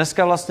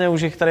 Dneska vlastně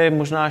už jich tady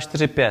možná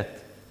 4-5.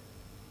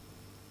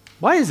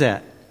 Why is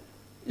that?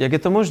 Jak je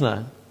to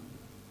možné?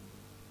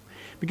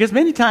 Because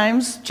many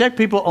times Czech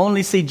people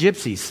only see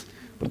gypsies.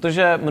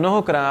 Protože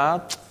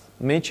mnohokrát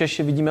my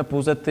Češi vidíme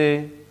pouze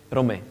ty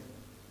Romy.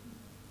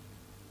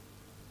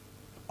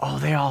 Oh,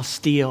 they all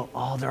steal.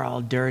 Oh, they're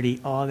all dirty.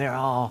 Oh, they're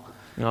all...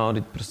 No,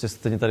 teď prostě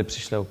stejně tady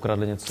přišli a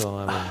ukradli něco,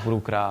 nebo budou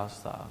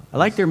krást a I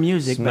like their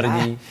music, but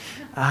smrdí.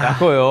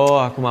 Jako jo,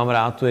 jako mám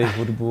rád tu jejich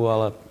hudbu,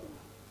 ale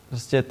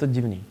prostě je to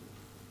divný.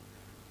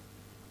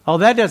 Oh,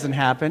 that doesn't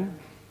happen.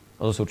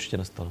 A to se určitě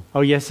nestalo.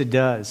 Oh, yes, it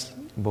does.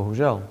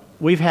 Bohužel.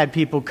 We've had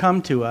people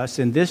come to us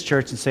in this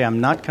church and say,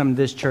 I'm not coming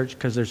to this church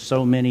because there's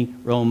so many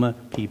Roma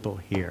people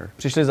here.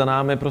 Přišli za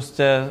námi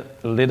prostě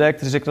lidé,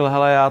 kteří řekli,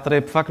 hele, já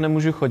tady fakt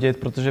nemůžu chodit,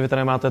 protože vy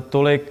tady máte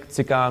tolik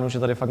cikánů, že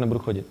tady fakt nebudu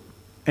chodit.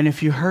 And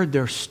if you heard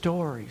their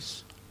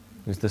stories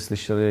Vy jste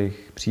slyšeli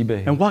jejich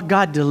příběhy. and what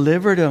God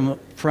delivered them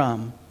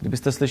from,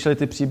 Kdybyste slyšeli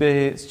ty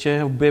příběhy, z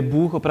čeho by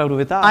Bůh opravdu I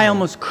vytáhl.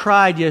 almost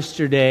cried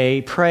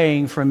yesterday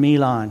praying for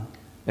Milan.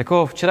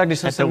 Jako včera, když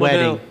jsem At se the modlil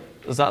wedding.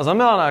 za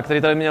Milana,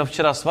 který tady měl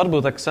včera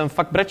svatbu, tak jsem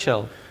fakt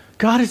brečel.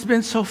 God has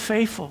been so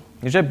faithful.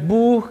 Že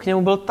Bůh k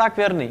němu byl tak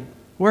věrný.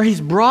 Where he's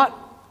brought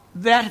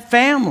that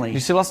family,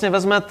 Když si vlastně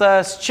vezmete,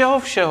 z čeho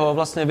všeho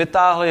vlastně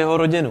vytáhl jeho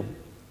rodinu.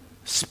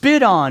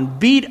 spit on,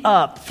 beat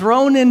up,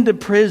 thrown into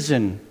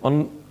prison,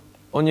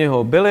 Oni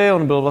ho byli,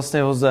 on byl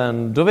vlastně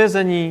hozen do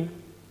vězení,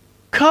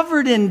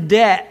 covered in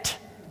debt,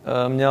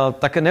 měl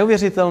také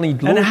neuvěřitelný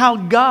dluh. and how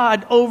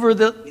God over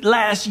the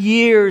last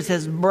years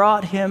has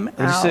brought him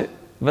Když out. si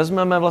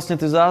vezmeme vlastně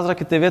ty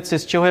zázraky, ty věci,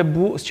 z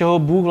čeho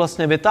Bůh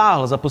vlastně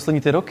vytáhl za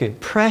poslední ty roky,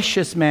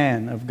 Precious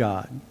man of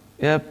God.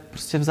 je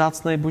prostě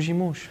vzácný boží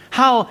muž.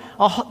 How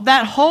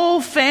that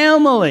whole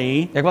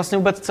family Jak vlastně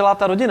vůbec celá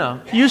ta rodina,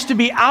 used to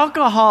be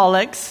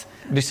alcoholics,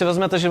 když si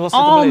vezmete, že vlastně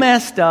to all byli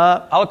messed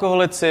up,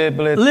 alkoholici,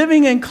 byli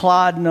living in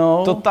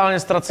Kladno totálně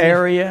ztraceni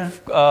area,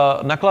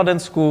 na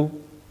Kladensku,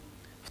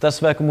 v té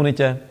své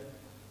komunitě.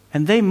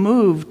 and they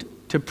moved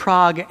to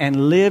Prague and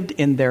lived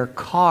in their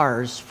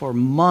cars for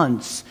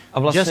months A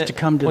vlastně just to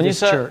come to oni this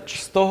se church.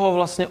 z toho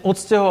vlastně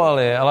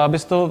odstěhovali, ale aby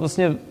z toho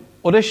vlastně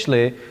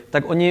odešli,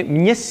 tak oni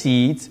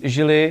měsíc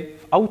žili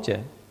v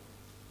autě.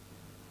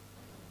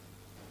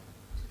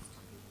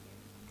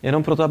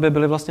 Jenom proto, aby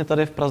byli vlastně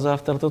tady v Praze a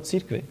v této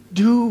církvi.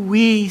 Do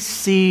we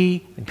see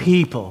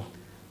people,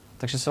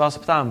 Takže se vás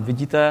ptám,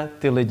 vidíte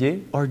ty lidi,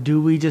 or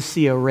do we just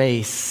see a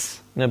race,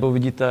 nebo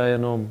vidíte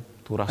jenom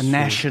tu a rasu,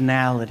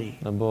 nationality?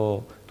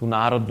 nebo tu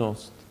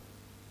národnost,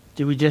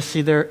 Do we just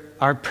see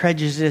our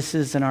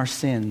prejudices and our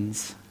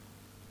sins?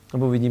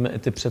 nebo vidíme i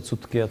ty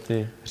předsudky a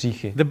ty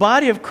hříchy. The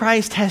body of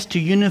Christ has to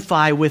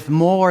unify with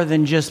more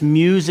than just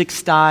music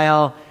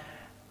style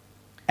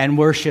and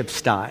worship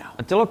style.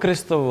 A tělo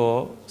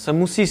Kristovo se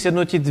musí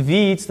sjednotit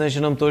víc, než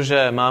jenom to,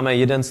 že máme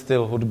jeden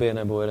styl hudby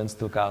nebo jeden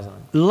styl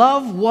kázání.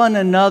 Love one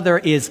another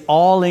is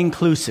all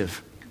inclusive.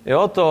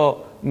 Jo,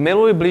 to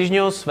miluj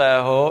bližního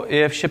svého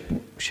je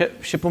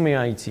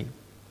všepomínající.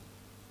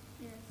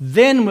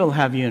 Then we'll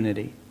have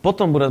unity.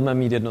 Potom budeme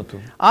mít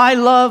jednotu. I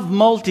love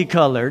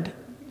multicolored.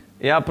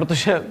 Já,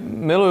 protože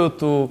miluju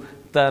to,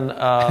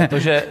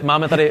 že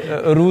máme tady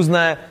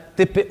různé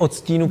typy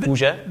odstínů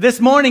kůže. This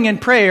morning in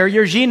prayer,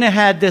 Eugenia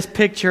had this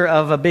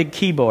picture of a big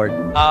keyboard.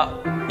 A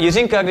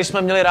Jiřinka, když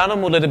jsme měli ráno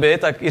modlitby,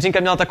 tak Jiřinka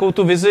měla takovou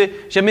tu vizi,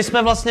 že my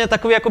jsme vlastně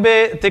takový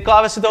jakoby ty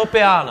klávesy toho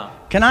piána.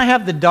 Can I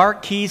have the dark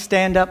key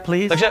stand up,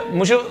 please? Takže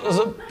můžu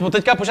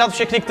teďka požádat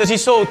všechny, kteří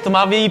jsou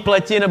tmaví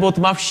pleti nebo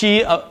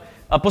tmavší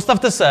a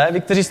postavte se,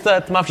 vy, kteří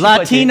jste tmavší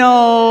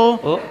Latino,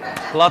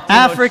 Latino,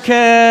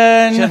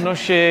 African,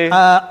 černoši,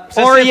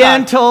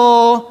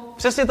 Oriental. Tak.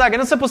 Přesně tak,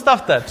 jenom se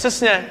postavte,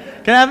 přesně.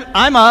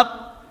 I'm up.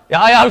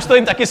 Já už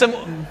stojím, taky jsem...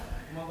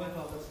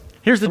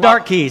 Here's the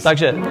dark keys.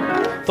 Takže,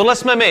 tohle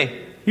jsme my.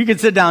 You can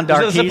sit down, dark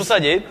Můžete se keys.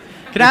 posadit.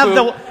 Can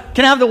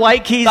I have the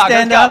white keys tak,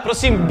 stand up?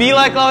 Prosím,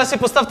 bílé klávesy,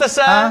 postavte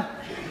se.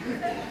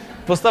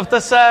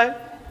 Postavte se.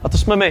 A to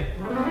jsme my.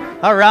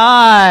 All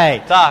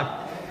right.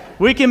 Tak.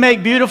 We can make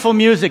beautiful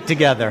music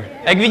together.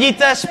 Jak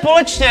vidíte,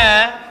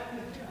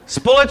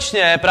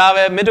 společně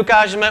právě my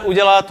dokážeme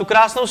udělat tu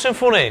krásnou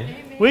symfonii.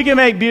 We can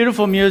make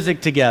beautiful music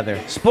together.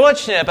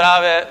 Společně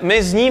právě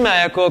my zníme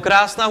jako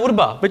krásná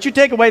hudba. But you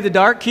take away the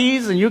dark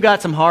keys and you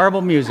got some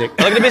horrible music.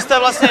 Ale kdybyste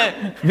vlastně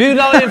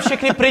vydali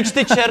všechny pryč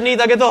ty černý,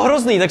 tak je to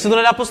hrozný, tak se to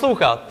nedá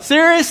poslouchat.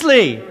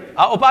 Seriously.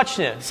 A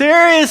opačně.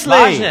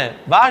 Seriously.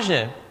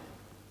 Vážně.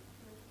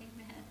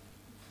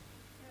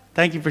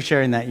 Thank you for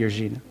sharing that,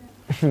 Eugenia.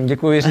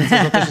 Děkuji Jiřince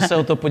za to, že se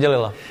o to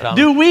podělila. Ráno.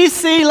 Do we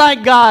see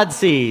like God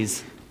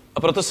sees? A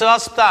proto se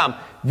vás ptám,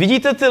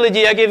 vidíte ty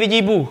lidi, jak je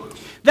vidí Bůh?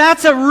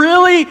 That's a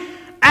really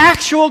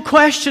actual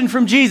question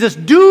from Jesus.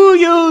 Do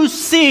you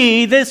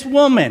see this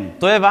woman?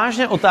 To je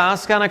vážně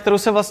otázka, na kterou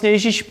se vlastně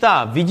Ježíš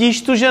ptá.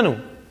 Vidíš tu ženu?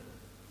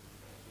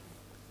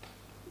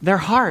 Their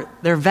heart,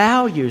 their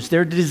values,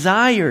 their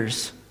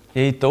desires.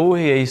 Její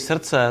touhy, její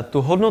srdce,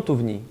 tu hodnotu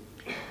v ní.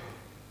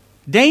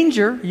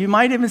 Danger, you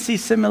might even see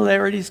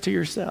similarities to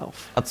yourself.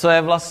 A co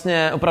je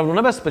vlastně opravdu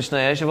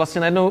nebezpečné, je, že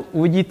vlastně najednou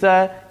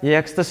uvidíte,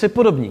 jak jste si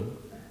podobní.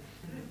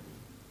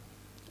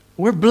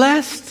 We're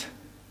blessed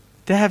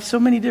to have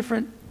so many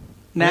different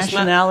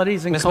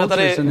nationalities and my jsme cultures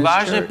tady in this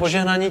vážně church.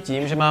 požehnaní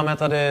tím, že máme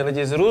tady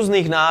lidi z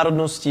různých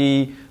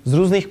národností, z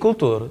různých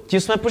kultur.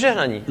 Tím jsme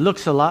požehnaní.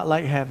 Looks a lot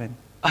like heaven.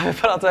 A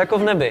vypadá to jako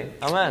v nebi.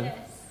 Amen.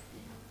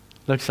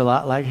 Looks a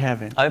lot like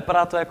heaven. A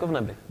vypadá to jako v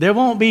nebi. There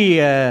won't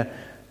be a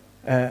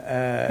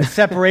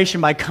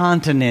separation by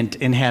continent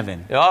in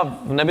heaven. Jo,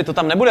 v nebi to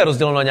tam nebude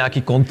rozděleno na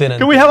nějaký kontinent.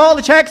 Can we have all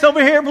the Czechs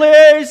over here,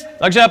 please?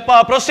 Takže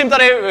prosím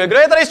tady, kdo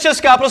je tady z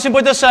Česka, prosím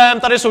pojďte sem,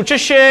 tady jsou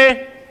Češi.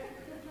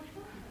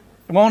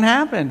 It won't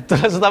happen. To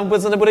se tam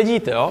vůbec nebude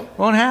dít, jo?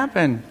 Won't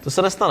happen. To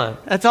se nestane.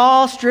 That's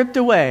all stripped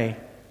away.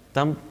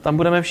 Tam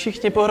budeme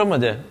všichni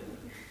pohromadě.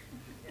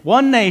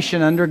 One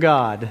nation under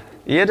God.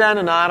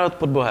 Jeden národ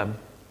pod Bohem.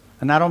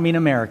 And I don't mean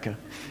America.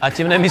 A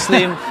tím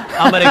nemyslím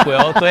Ameriku,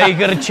 jo? To je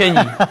jejich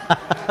rčení.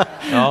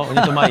 Jo,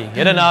 oni to mají.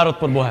 Jeden národ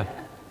pod Bohem.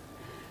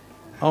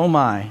 Oh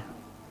my.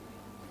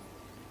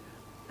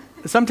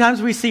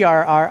 Sometimes we see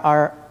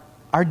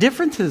our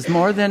differences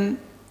more than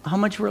how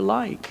much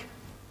we're like.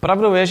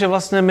 Pravdou je, že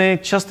vlastně my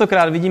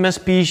častokrát vidíme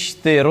spíš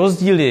ty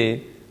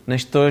rozdíly,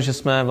 než to, že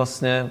jsme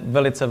vlastně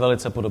velice,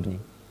 velice podobní.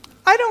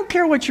 I don't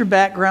care what your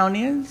background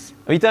is.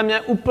 Víte,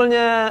 mě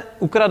úplně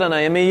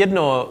ukradené, je mi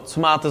jedno, co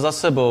máte za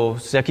sebou,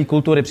 z jaký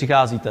kultury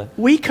přicházíte.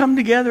 We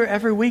come together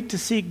every week to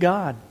seek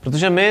God.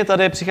 Protože my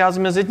tady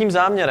přicházíme s jedním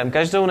záměrem,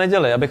 každou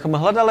neděli, abychom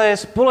hledali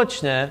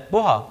společně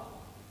Boha.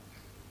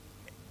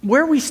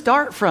 Where we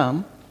start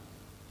from,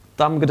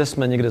 tam, kde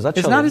jsme někde it's not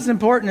začali, as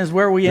important as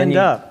where we end není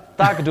up.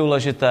 tak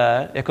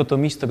důležité, jako to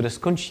místo, kde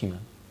skončíme.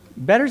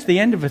 Better's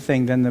the end of a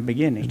thing than the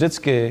beginning.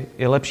 Vždycky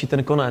je lepší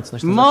ten konec,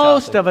 než ten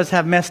Most začátek. of us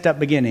have messed up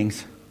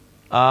beginnings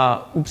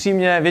A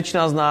upřímně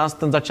většina z nás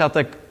ten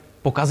začátek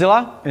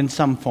pokazila in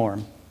some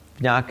form.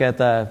 v nějaké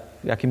té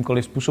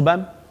jakýmkoliv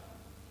způsobem.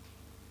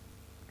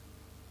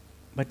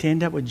 But to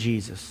end up with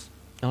Jesus,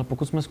 Ale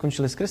pokud jsme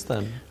skončili s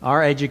Kristem,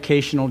 our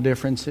educational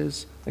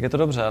differences. tak je to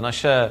dobře.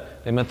 Naše,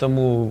 dejme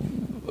tomu,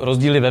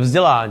 rozdíly ve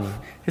vzdělání.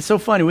 It's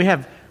so funny.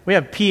 We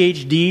have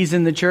PhDs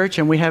in the church,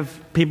 and we have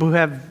people who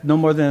have no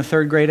more than a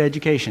third grade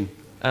education.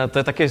 To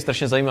je taky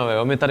strašně zajímavé.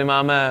 Jo? My tady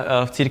máme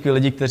v církvi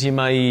lidi, kteří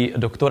mají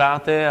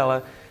doktoráty,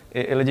 ale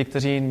i lidi,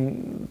 kteří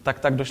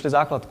tak došli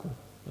základku.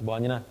 Nebo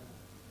ani ne.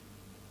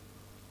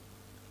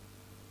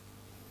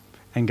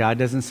 And God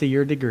doesn't see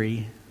your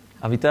degree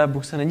A víte,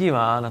 Bůh se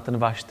nedívá na ten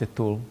váš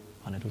titul,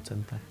 pane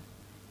docente.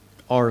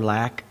 or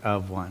lack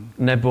of one.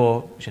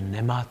 Nebo, že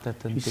nemáte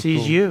ten He sees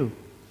titul. you.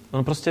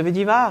 On prostě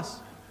vidí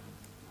vás.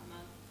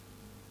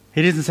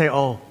 He doesn't say,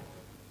 oh,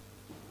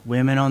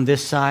 women on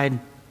this side,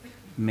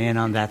 men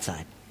on that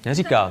side.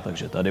 Neříká,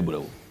 takže tady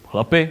budou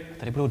chlapi,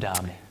 tady budou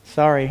dámy.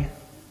 Sorry.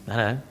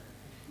 Ne.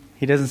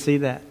 He doesn't see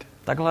that.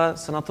 Takhle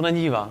se na to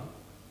nedívá.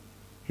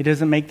 He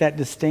doesn't make that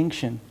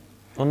distinction.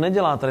 On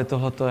nedělá tady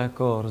tohleto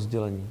jako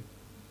rozdělení.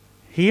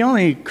 He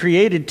only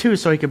created two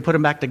so he could put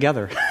them back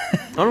together.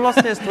 On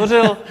vlastně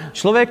stvořil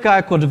člověka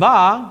jako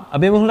dva,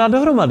 aby je mohl dát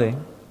dohromady.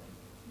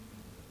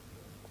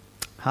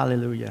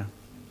 Hallelujah.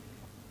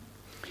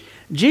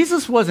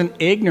 Jesus wasn't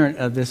ignorant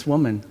of this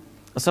woman.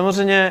 A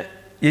samozřejmě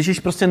Ježíš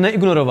prostě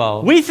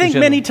neignoroval. We think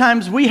many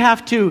times we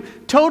have to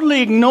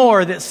totally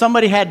ignore that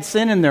somebody had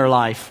sin in their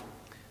life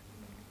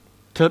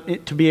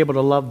to be able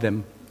to love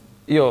them.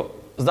 Jo,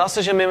 zdá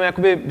se, že my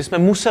jakoby bychom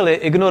museli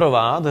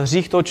ignorovat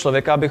hřích toho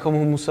člověka,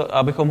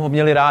 abychom ho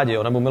měli rádi,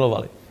 jo, nebo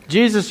milovali.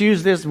 Jesus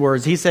used these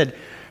words. He said,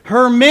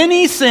 her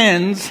many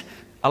sins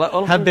Ale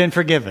on have been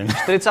forgiven. v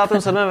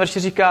 47. verši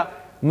říká,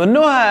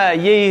 mnohé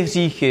její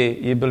hříchy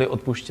jí byly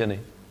odpuštěny.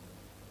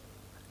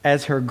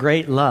 As her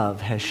great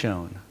love has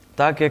shown.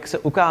 Tak, jak se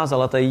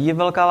ukázala ta její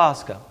velká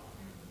láska.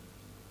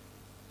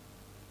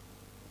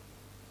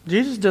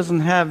 Jesus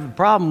doesn't have a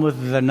problem with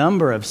the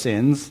number of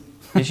sins.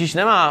 Ježíš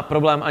nemá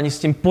problém ani s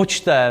tím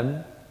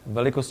počtem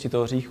velikosti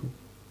toho hříchu.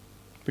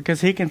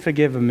 Because he can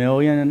forgive a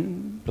million,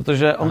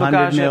 Protože on 100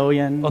 dokáže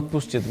million,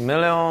 odpustit a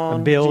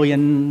milion,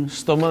 billion,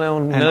 100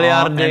 milion, and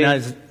miliardy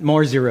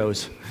more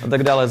zeros. a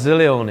tak dále,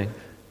 ziliony.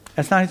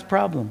 That's not his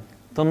problem.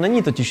 To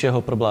není totiž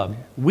jeho problém.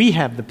 We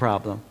have the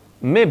problem.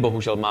 My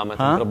bohužel máme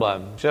ten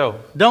problém, že jo?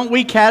 Don't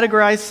we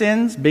categorize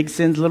sins, big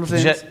sins, little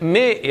sins? Že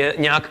my je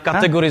nějak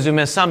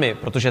kategorizujeme sami,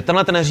 protože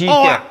tenhle ten hřích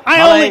Oh, je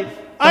malej,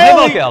 to je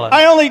velký, ale.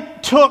 I only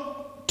took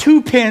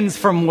 2 pins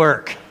from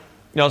work.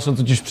 Já jsem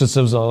totiž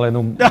přece vzal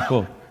jenom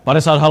jako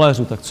 50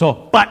 haléřů, tak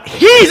co? But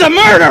he's a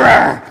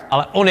murderer!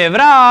 Ale on je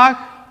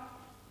vrah.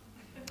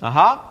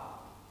 Aha.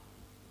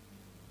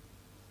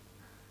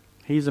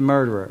 He's a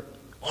murderer.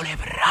 On je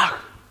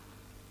vrah.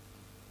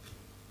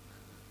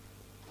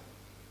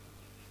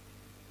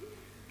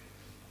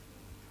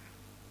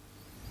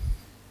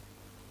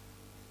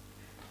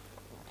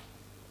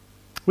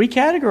 We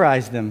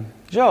categorize them.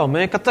 Že jo,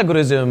 my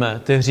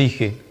kategorizujeme ty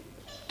hříchy.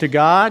 To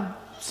God,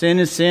 sin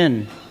is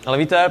sin. Ale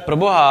víte, pro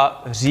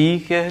Boha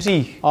hřích je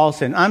hřích. All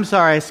sin. I'm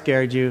sorry I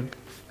scared you.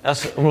 Já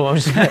se omlouvám,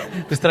 že jsme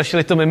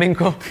vystrašili to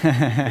miminko.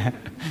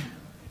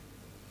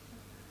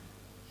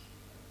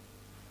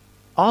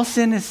 All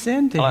sin is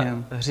sin to Ale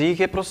him. hřích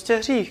je prostě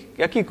hřích,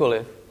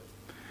 jakýkoliv.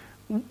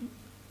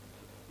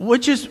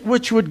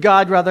 Which would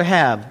God rather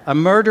have? A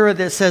murderer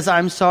that says,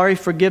 I'm sorry,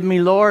 forgive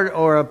me, Lord,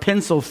 or a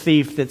pencil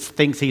thief that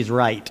thinks he's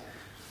right?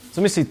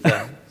 Co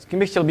myslíte? S kým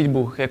by chtěl být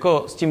Bůh?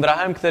 Jako s tím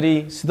vrahem,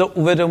 který si to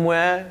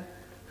uvědomuje,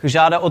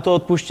 žádá o to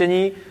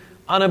odpuštění,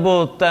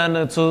 anebo ten,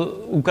 co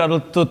ukradl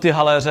ty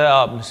haléře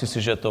a myslí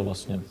si, že je to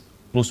vlastně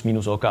plus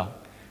minus oka,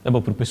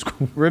 nebo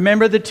průpisku.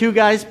 Remember the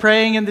 2 guys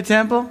praying in the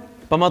temple?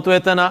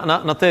 Pamatujete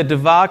na ty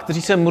 2,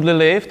 kteří se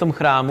modlili v tom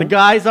chrámu? The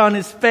guy's on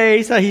his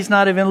face, he's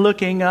not even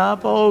looking up.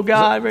 Oh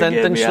God,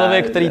 forgive ten me.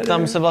 člověk, který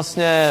tam se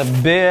vlastně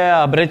bije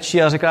a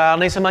brečí a říká, já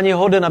nejsem ani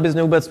hoden, abys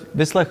mě vůbec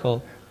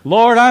vyslechl.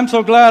 Lord, I'm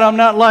so glad I'm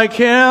not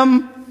like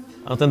him.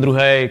 A ten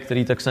druhej,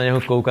 který tak se na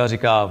něho kouká,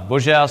 říká,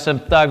 Bože, já jsem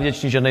tak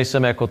vděčný, že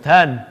nejsem jako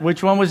ten.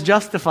 Which one was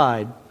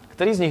justified?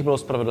 Který z nich byl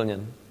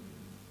ospravedlněn?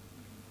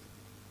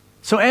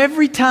 So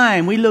every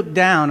time we look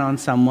down on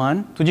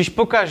someone, Tudíž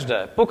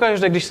pokaždé,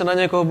 když se na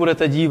někoho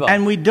budete dívat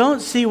and we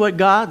don't see what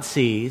God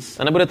sees,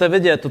 a nebudete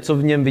vidět to, co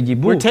v něm vidí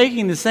Bůh, we're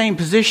taking the same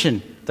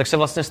position. tak se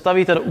vlastně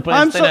stavíte do úplně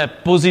I'm stejné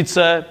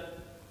pozice.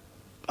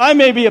 I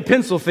may be a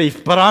pencil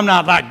thief, but I'm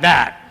not like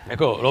that.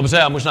 Jako, dobře,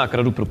 já možná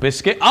kradu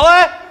průpisky,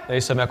 ale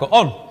nejsem jako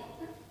on.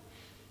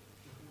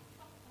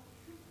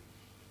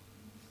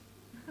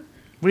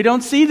 We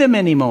don't see them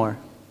anymore.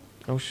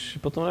 A už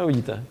potom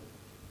neuvidíte.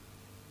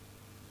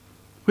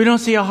 We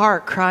don't see a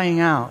heart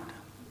crying out.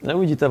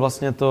 Neuvidíte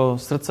vlastně to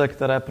srdce,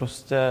 které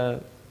prostě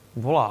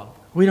volá.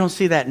 We don't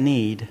see that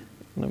need.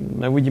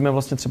 Neuvidíme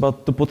vlastně třeba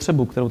tu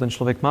potřebu, kterou ten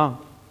člověk má.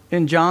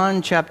 In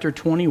John chapter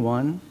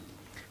 21,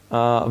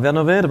 V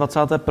Janově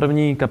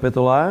 21.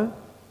 kapitole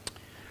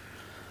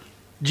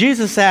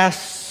Jesus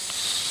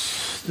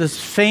asks this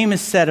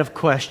famous set of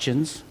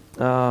questions.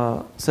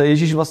 Se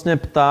Ježíš vlastně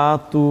ptá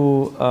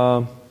tu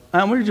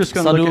And we're just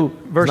going to look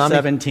at verse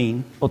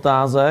 17.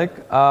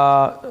 otázek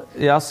a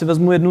já si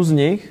vezmu jednu z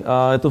nich,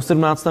 je to v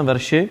 17.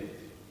 verši.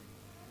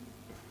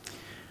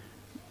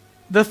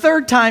 The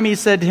third time he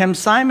said to him,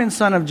 Simon,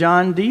 son of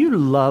John, do you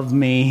love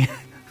me?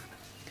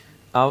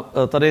 A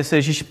tady se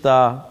Ježíš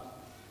ptá,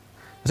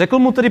 řekl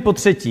mu tedy po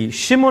třetí,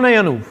 Šimone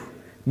Janův,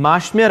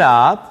 máš mě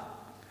rád?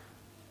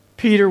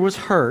 Peter was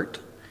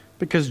hurt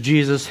because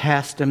Jesus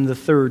asked him the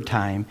third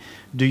time,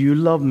 do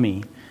you love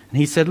me? And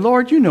he said,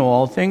 Lord, you know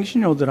all things.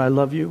 You know that I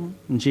love you.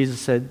 And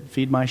Jesus said,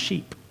 feed my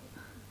sheep.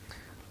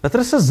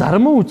 Petr se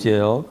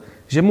zarmoutil,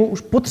 že mu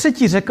už po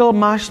třetí řekl,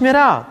 máš mě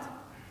rád.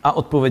 A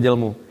odpověděl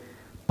mu,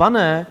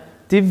 Pane,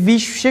 ty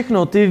víš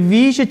všechno, ty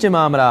víš, že tě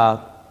mám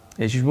rád.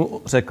 Ježíš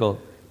mu řekl,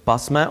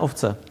 pas mé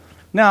ovce.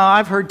 Now,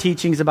 I've heard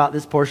teachings about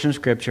this portion of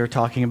Scripture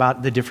talking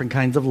about the different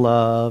kinds of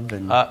love.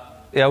 A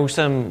já už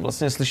jsem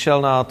vlastně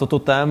slyšel na toto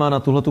téma, na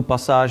tuhletu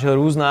pasáž,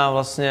 různá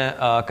vlastně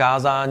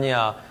kázání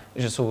a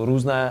že jsou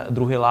různé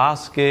druhy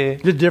lásky.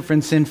 The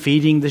difference in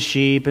feeding the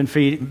sheep and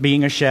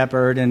being a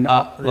shepherd and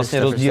A vlastně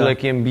rozdíl,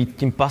 jak jim být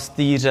tím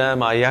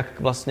pastýřem a jak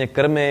vlastně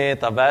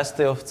krmit a vést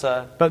ty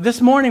ovce. But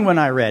this morning when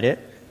I read it,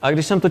 A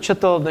když jsem to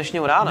četl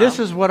dnešního rána, this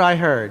is what I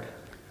heard.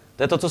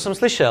 to je to, co jsem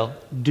slyšel.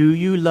 Do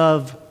you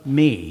love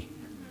me?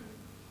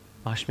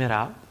 Máš mě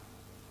rád?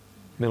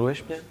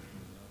 Miluješ mě?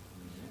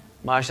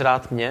 Máš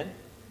rád mě?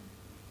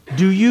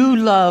 Do you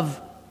love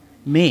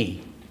me?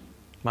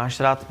 Máš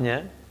rád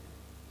mě?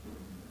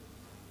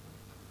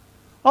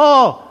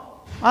 Oh,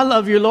 I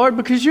love you, Lord,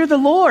 because you're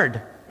the Lord.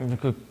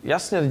 Jako,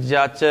 jasně,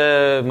 já tě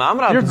mám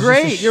rád. You're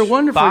great, you're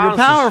wonderful,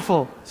 you're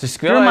powerful. Jsi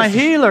skvělý, You're my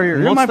healer,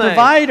 you're my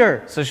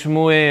provider. Jsi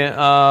můj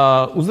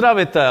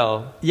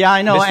uzdravitel. Yeah,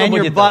 I know, and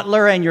your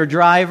butler and your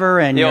driver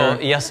and jo,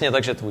 jasně,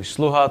 takže tvůj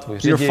sluha, tvůj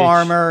řidič. Your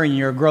farmer and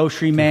your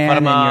grocery man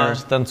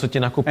farmář, ten, co ti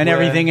nakupuje. And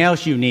everything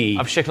else you need.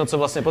 A všechno, co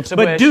vlastně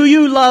potřebuješ. But do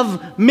you love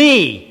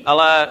me?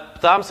 Ale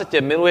ptám se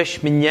tě,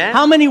 miluješ mě?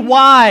 How many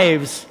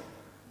wives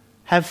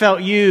have felt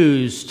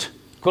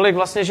used kolik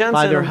vlastně žen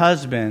by their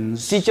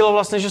husbands cítilo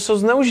vlastně, že jsou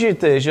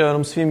zneužity, že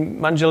jenom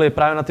svým manželi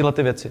právě na tyhle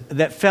ty věci.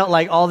 That felt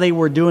like all they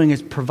were doing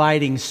is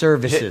providing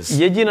services.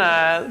 Že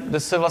jediné, kde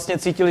se vlastně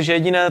cítili, že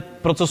jediné,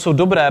 pro co jsou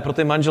dobré, pro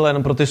ty manžele,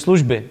 jenom pro ty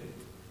služby.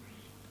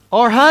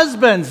 Or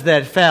husbands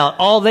that felt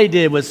all they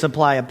did was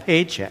supply a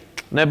paycheck.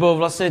 Nebo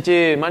vlastně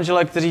ti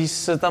manželé, kteří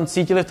se tam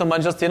cítili v tom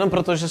manželství jenom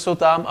proto, že jsou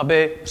tam,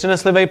 aby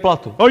přinesli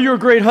vejplatu. Oh, you're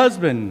a great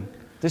husband.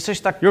 Ty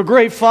jsi tak you're a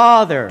great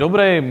father.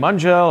 Dobrý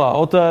manžel a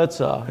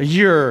otec a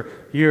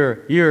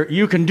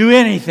you can do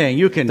anything.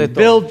 You can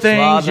build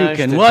things, you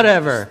can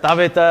whatever.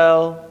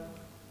 Stavitel.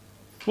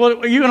 Well,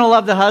 are you going to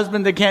love the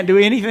husband that can't do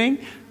anything?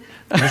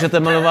 Můžete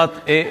milovat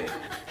i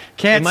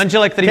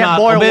manžele, který má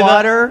obyv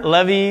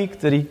levý,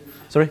 který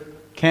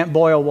can't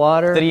boil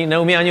water. Který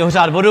neumí ani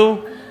ohřát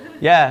vodu.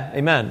 Yeah,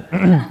 amen.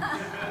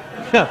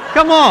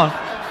 Come on.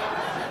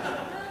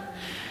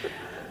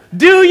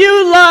 Do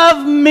you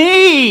love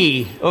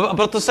me? A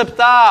proto se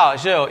ptá,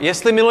 že jo,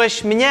 jestli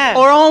miluješ mě.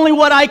 Or only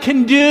what I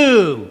can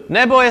do.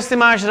 Nebo jestli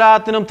máš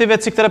rád jenom ty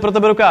věci, které pro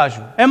tebe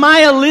dokážu. Am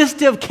I a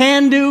list of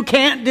can do,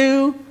 can't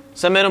do?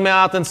 Jsem jenom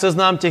já ten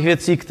seznam těch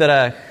věcí,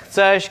 které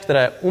chceš,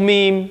 které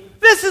umím.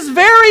 This is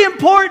very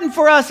important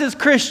for us as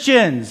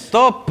Christians.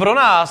 To pro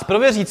nás, pro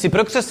věřící,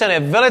 pro křesťany je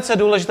velice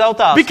důležitá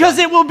otázka.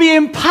 Because it will be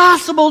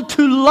impossible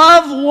to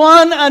love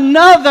one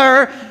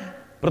another.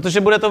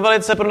 Protože bude to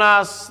velice pro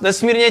nás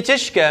nesmírně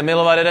těžké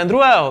milovat jeden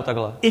druhého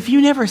takhle. If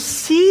you never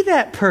see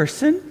that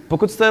person,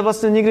 pokud jste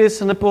vlastně nikdy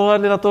se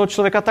nepohlédli na toho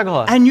člověka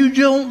takhle. And you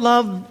don't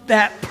love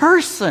that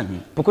person.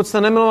 Pokud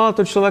jste nemiloval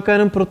toho člověka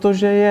jenom proto,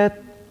 že je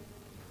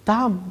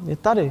tam, je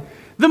tady.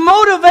 The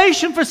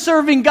motivation for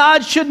serving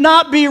God should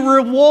not be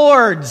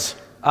rewards.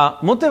 A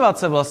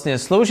motivace vlastně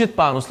sloužit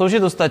Pánu,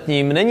 sloužit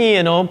ostatním není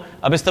jenom,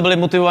 abyste byli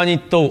motivovaní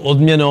tou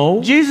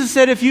odměnou. Jesus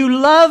said, if you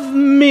love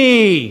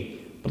me,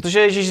 protože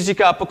Ježíš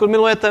říká, pokud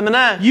milujete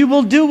mne, you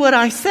will do what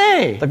I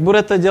say. Tak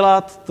budete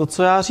dělat to,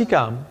 co já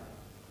říkám.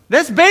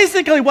 That's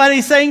basically what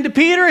he's saying to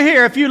Peter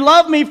here. If you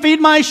love me, feed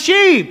my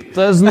sheep.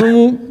 To je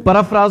znovu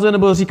parafrázuje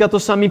nebo říká to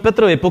samý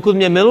Petrovi. Pokud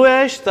mě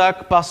miluješ,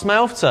 tak pas mé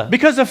ovce.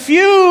 Because a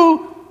few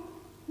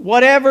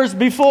whatever's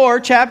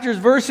before chapters,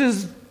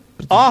 verses,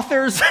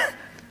 authors.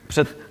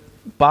 Před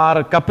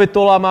pár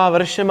kapitolama,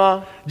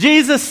 veršema.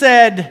 Jesus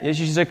said,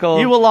 Ježíš řekl,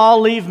 you will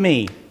all leave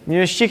me.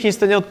 Mě všichni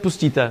stejně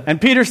odpustíte.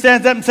 And Peter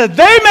stands up and said,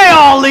 they may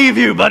all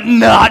leave you, but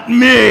not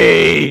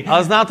me.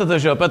 Ale znáte to,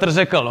 že jo? Petr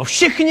řekl, no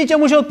všichni tě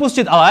můžou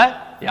odpustit, ale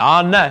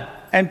já ne.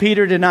 And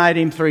Peter denied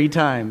him 3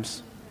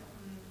 times.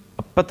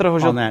 A Petr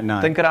ho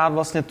tenkrát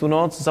vlastně tu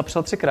noc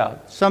zapřel 3krát.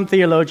 Some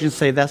theologians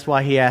say that's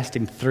why he asked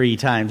him 3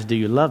 times, do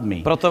you love me?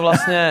 Proto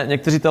vlastně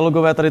někteří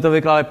teologové tady to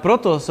vykládali,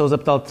 proto se ho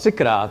zeptal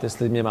 3krát,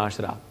 jestli mě máš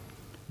rád.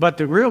 But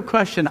the real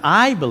question,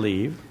 I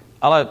believe,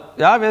 ale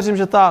já věřím,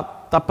 že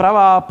ta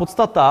pravá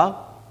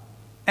podstata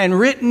and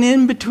written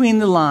in between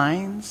the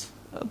lines,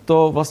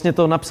 to vlastně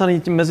to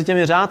napsané mezi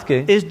těmi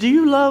řádky, is do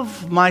you love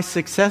my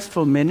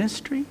successful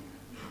ministry?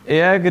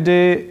 Je,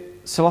 kdy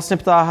se vlastně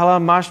ptá, hele,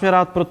 máš mě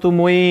rád pro tu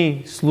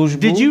moji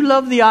službu? Did you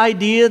love the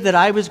idea that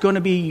I was going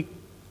to be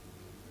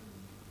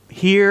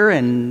here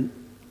and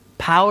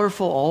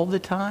powerful all the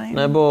time?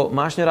 Nebo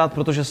máš mě rád,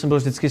 protože jsem byl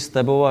vždycky s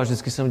tebou a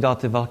vždycky jsem dělal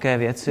ty velké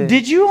věci?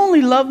 Did you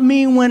only love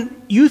me when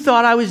you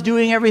thought I was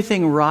doing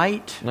everything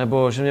right?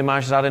 Nebo že mě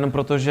máš rád jenom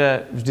proto,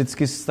 že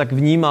vždycky jsi tak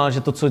vnímal,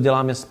 že to, co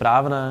dělám, je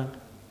správné?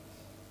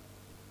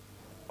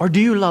 Or do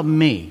you love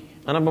me?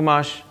 A nebo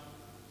máš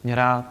mě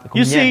rád, jako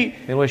you mě, see,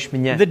 miluješ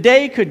mě? The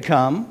day could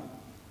come.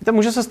 To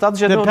může se stát,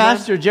 že the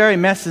pastor Jerry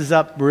messes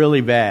up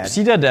really bad.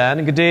 Přijde den,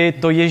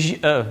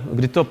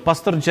 kdy to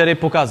pastor Jerry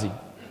pokazí.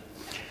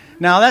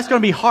 Now that's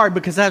going to be hard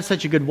because I have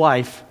such a good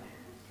wife.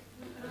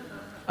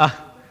 A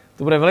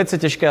to bude velice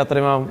těžké, já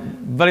tady mám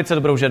velice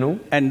dobrou ženu.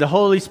 And the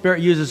Holy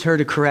Spirit uses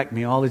her to correct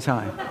me all the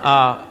time.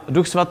 A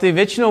Duch Svatý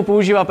většinou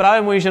používá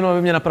právě moji ženu,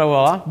 aby mě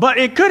napravovala. But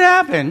it could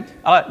happen.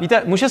 Ale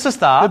víte, může se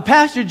stát, that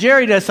pastor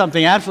Jerry does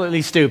something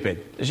absolutely stupid.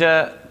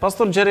 Že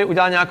pastor Jerry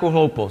udělá nějakou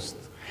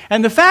hloupost.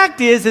 And the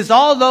fact is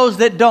all those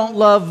that don't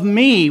love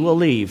me will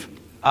leave.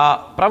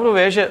 A pravdou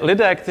je, že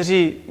lidé,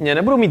 kteří mě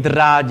nebudou mít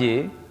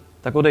rádi,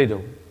 tak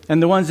odejdou. And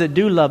the ones that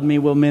do love me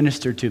will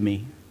minister to me.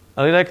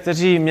 A lidé,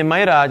 kteří mě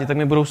mají rádi, tak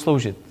mi budou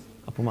sloužit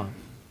a pomáhat.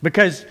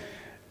 Because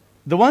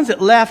the ones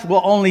that left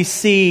will only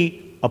see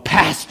a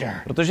pastor.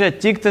 Protože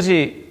ti,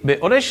 kteří by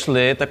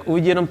odešli, tak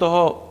uvidí jenom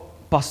toho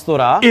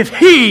pastora. If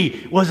he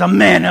was a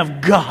man of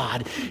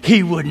God,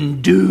 he wouldn't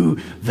do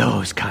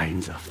those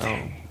kinds of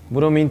things.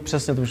 Budou mít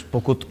přesně to,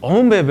 pokud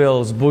on by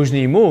byl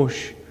zbožný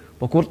muž,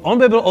 pokud on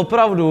by byl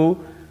opravdu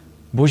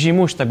boží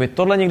muž, tak by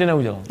tohle nikdy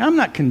neudělal. I'm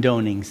not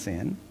condoning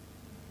sin.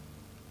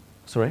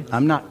 Sorry?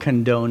 I'm not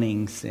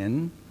condoning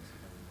sin.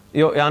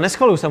 Jo, já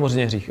neschvaluju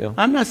samozřejmě hřích, jo.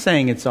 I'm not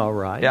saying it's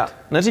all right. Já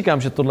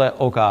neříkám, že tohle je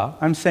OK,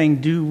 I'm saying,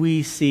 do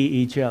we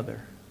see each other?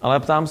 ale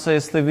ptám se,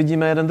 jestli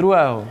vidíme jeden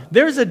druhého.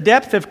 There's a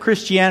depth of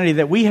Christianity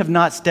that we have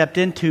not stepped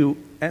into,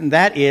 and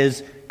that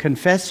is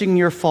confessing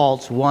your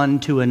faults one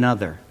to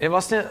another. Je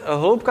vlastně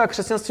hloubka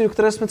křesťanství, do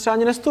které jsme třeba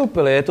ani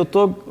nestoupili. Je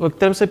to, o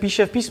kterém se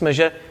píše v písme,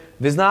 že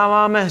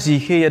vyznáváme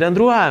hříchy jeden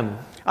druhému.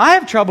 I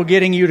have trouble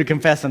getting you to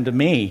confess them to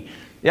me.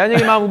 Já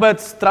někdy mám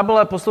vůbec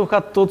trouble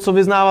poslouchat to, co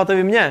vyznáváte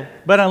vy mně.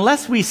 But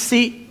unless we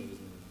see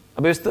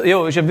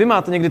Že vy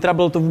máte někdy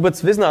trouble to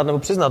vůbec vyznat nebo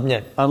přiznat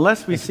mě.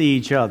 unless we see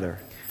each other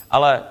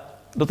Ale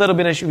do té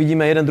doby, než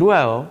uvidíme jeden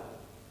druhého,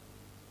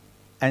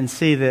 and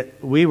see that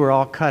we were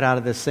all cut out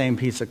of the same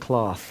piece of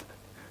cloth.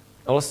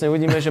 a vlastně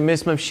uvidíme, že my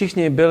jsme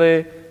všichni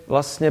byli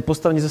vlastně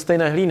postaveni ze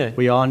stejné hlíny.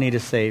 We all need a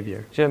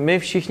savior. Že my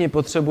všichni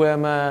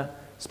potřebujeme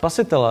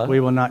spasitele, We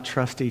will not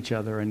trust each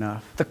other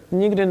enough tak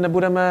nikdy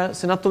nebudeme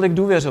si natolik to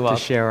důvěřovat,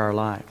 share our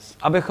lives.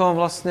 abychom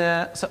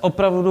vlastně se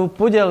opravdu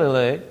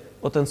podělili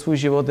o ten svůj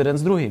život jeden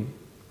s druhým.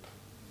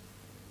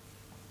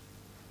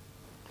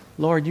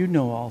 Lord, you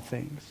know all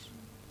things.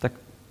 Tak,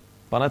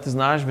 Pane, ty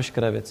znáš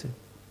veškeré věci.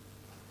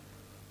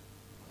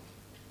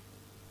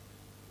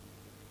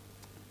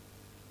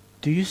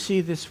 Do you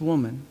see this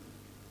woman?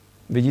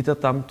 Vidíte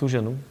tam tu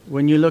ženu?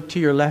 When you look to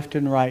your left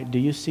and right, do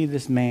you see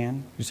this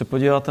man? Když se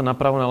podíváte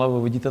napravo,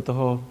 nalevo, vidíte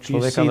toho Do you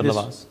člověka see vedle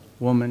this vás.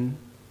 woman?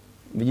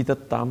 Vidíte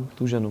tam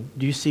tu ženu.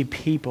 Do you see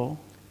people?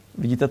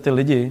 Vidíte ty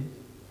lidi.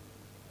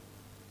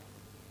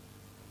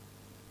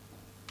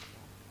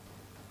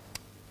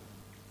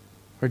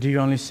 Or do you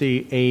only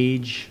see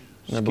age,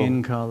 Nebo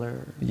skin color,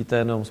 vidíte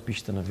jenom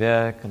spíš ten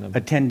věk, nebo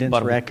attendance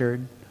barvu record,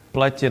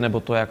 pleti, nebo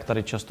to, jak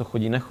tady často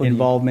chodí, nechodí.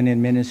 involvement in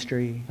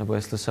ministry, Nebo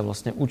jestli se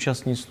vlastně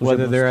účastní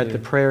whether they're at the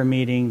služebnosti. prayer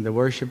meeting, the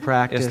worship Jestli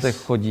practice,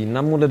 chodí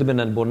na modlitby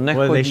nebo whether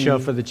they nechodí. show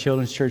up for the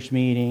children's church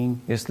meeting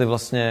Jestli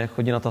vlastně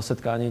chodí na ta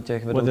setkání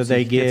těch Whether they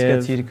vedoucích dětské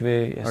give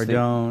církvi. or Jestli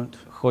don't.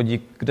 chodí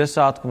k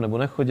desátkům nebo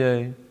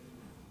nechodí.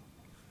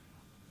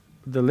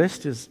 The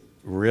list is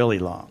really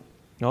long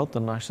No,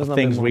 ten náš of seznam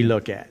je things we dlouhý.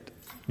 look at.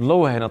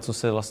 Dlouhé, na co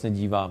se vlastně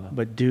díváme.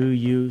 But do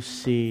you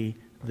see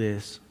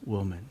this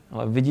woman?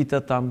 Ale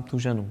vidíte tam tu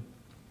ženu.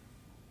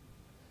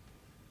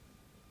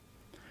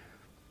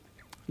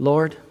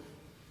 Lord,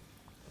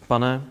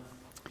 Pane,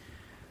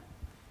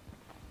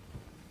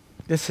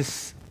 this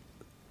is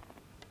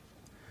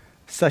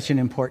such an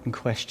important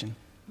question.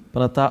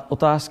 Pane, ta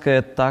otázka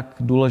je tak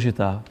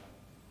důležitá.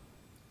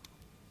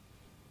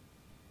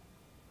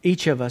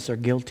 Each of us are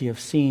guilty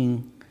of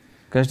seeing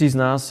Každý z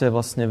nás je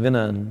vlastně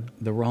vinen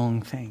the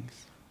wrong things,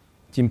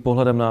 tím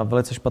pohledem na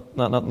velice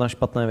na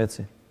špatné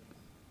věci.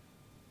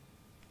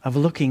 of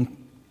looking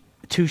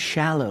too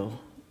shallow,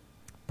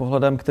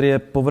 Pohledem, který je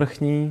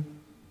povrchní,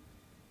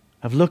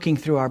 of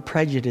looking through our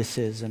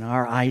prejudices and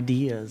our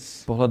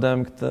ideas.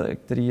 pohledem,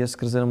 který je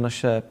skrze jenom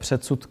naše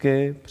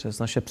předsudky, přes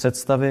naše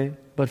představy.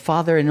 But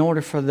Father, in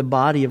order for the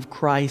body of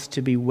Christ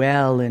to be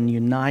well and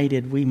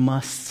united, we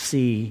must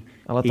see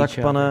Ale each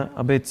tak, Pane,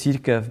 aby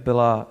církev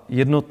byla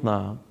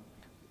jednotná,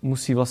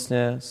 musí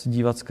vlastně se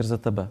dívat skrze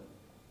tebe.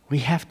 We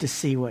have to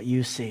see what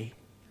you see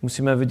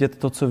Musíme vidět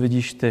to, co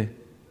vidíš ty,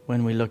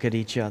 when we look at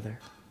each other.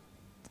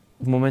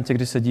 v momentě,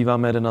 kdy se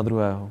díváme jeden na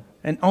druhého.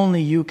 And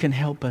only you can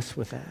help us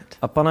with that.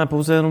 A Pane,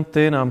 pouze jenom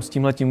ty nám s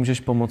tímhletím můžeš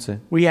pomoci.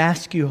 We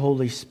ask you,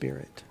 Holy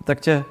Spirit, Tak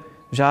tě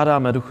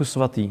žádáme, Duchu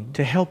Svatý,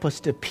 to help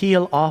us to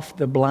peel off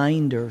the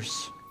blinders,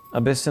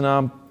 aby si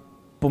nám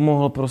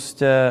pomohl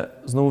prostě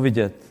znovu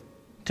vidět.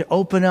 to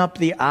open up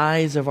the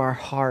eyes of our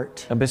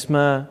heart,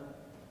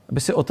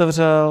 Aby si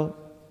otevřel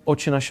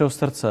oči našeho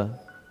srdce.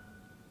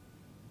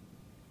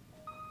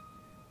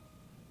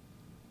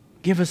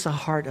 give us a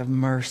heart of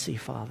mercy,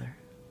 Father.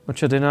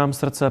 Oče, dej nám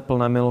srdce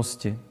plné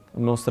milosti a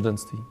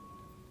milosrdenství.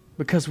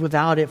 Because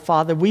without it,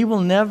 Father, we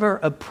will never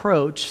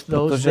approach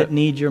those Protože- that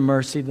need your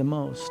mercy the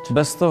most.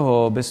 Bez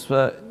toho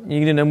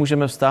nikdy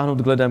nemůžeme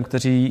vztáhnout k lidem,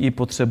 kteří ji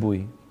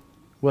potřebují.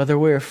 Whether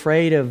we're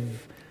afraid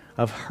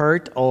of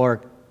hurt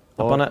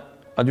A Pane,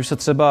 ať už se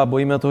třeba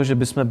bojíme toho, že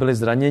bychom byli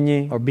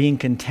zraněni, or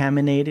being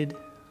contaminated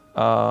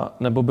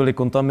nebo byli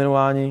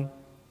kontaminováni,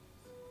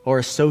 or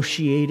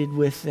associated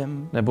with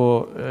them,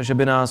 nebo že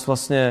by nás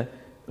vlastně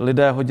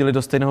lidé hodili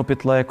do stejného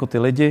pytle jako ty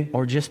lidi,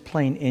 or just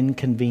plain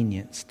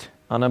inconvenienced.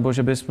 anebo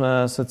že bychom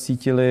se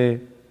cítili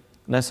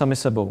ne sami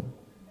sebou.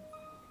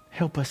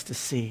 Help us to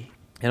see.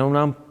 Jenom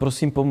nám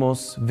prosím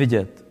pomoz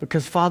vidět.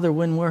 Because, Father,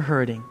 when we're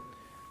hurting,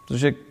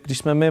 Protože když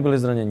jsme my byli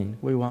zranění,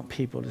 we want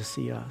people to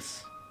see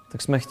us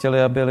tak jsme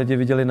chtěli, aby lidi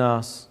viděli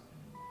nás,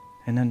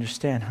 and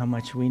understand how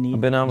much we need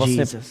aby nám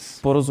vlastně Jesus.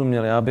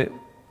 porozuměli, aby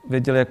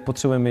věděli, jak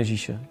potřebujeme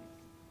Ježíše.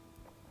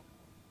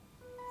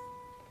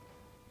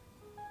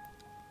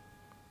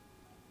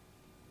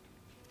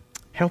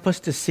 Help us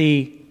to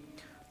see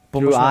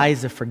through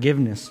eyes of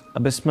forgiveness.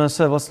 Aby jsme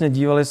se vlastně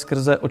dívali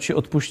skrze oči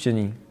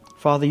odpuštění.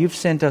 Father, you've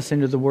sent us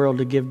into the world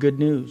to give good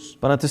news.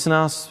 Pane, ty jsi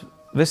nás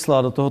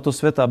vyslal do tohoto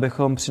světa,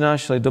 abychom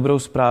přinášeli dobrou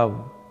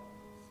zprávu.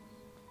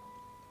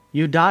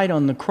 You died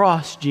on the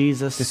cross,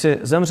 Jesus, Ty jsi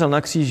zemřel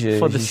na kříži,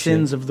 for the Ježíši,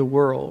 sins of the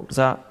world.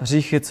 za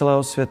hříchy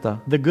celého světa.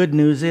 The good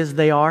news is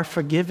they are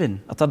forgiven.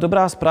 A ta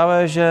dobrá zpráva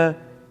je, že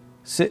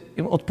jsi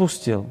jim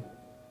odpustil.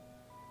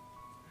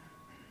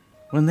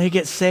 When they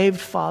get saved,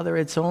 Father,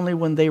 it's only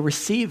when they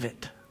receive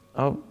it.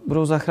 A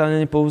budou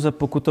zachráněni pouze,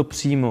 pokud to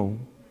přijmou.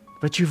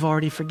 But you've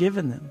already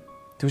forgiven them.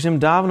 Ty už jim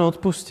dávno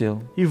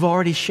odpustil. You've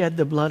already shed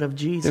the blood of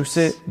Ty už Jesus.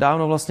 si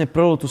dávno vlastně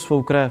prolil tu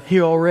svou krev.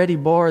 He already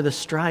bore the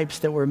stripes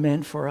that were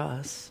meant for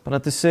us. Pane,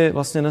 ty jsi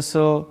vlastně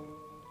nesl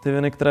ty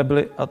viny, které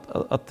byly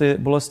a ty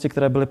bolesti,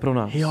 které byly pro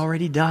nás. He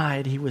already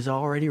died. He was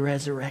already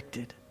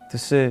resurrected. Ty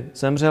jsi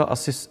zemřel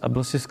a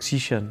byl jsi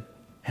vzkříšen.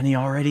 And he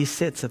already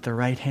sits at the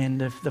right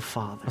hand of the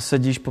Father. A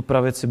sedíš po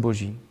pravici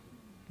Boží.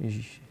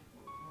 Ježíši.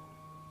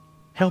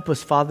 Help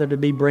us, Father, to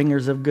be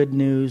bringers of good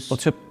news,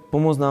 Otče,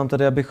 pomoz nám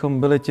tedy, abychom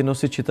byli ti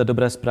nosiči té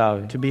dobré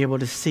zprávy. to be able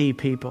to see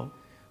people,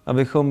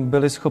 Abychom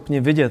byli schopni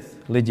vidět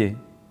lidi.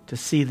 to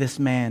see this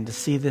man, to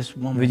see this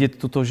woman, Vidět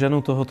tuto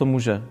ženu, tohoto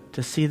muže.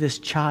 to see this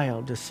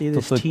child, to see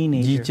this Toto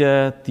teenager.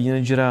 dítě,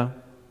 teenagera.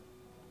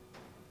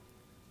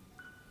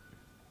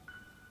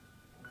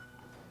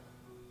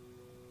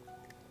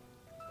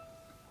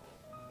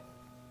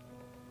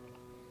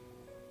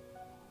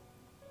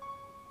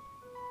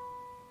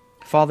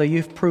 Father,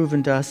 you've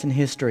proven to us in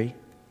history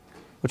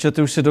Otče,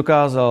 ty už si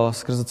dokázal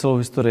skrze celou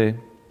historii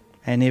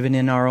and even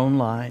in our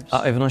own lives a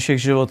i v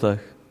našich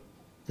životech,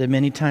 that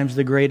many times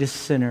the greatest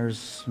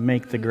sinners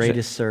make the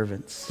greatest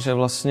servants. že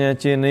vlastně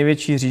ti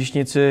největší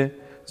hříšníci,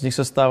 z nich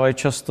se stávají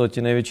často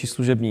ti největší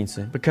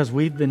služebníci. Because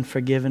we've been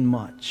forgiven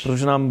much,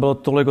 Protože nám bylo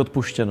tolik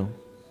odpuštěno.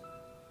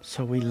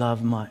 so we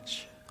love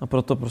much. A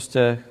proto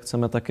prostě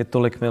chceme taky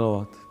tolik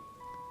milovat.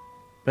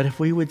 But if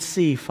we would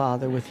see,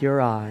 Father, with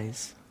your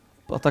eyes,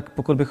 A tak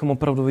pokud bychom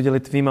opravdu viděli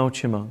tvýma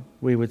očima,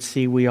 we would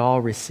see we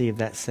all receive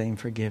that same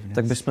forgiveness.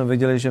 tak bychom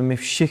viděli, že my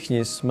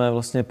všichni jsme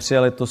vlastně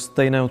přijali to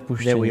stejné That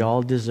odpuštění. we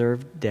all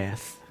deserved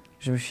death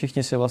Že my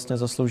všichni si vlastně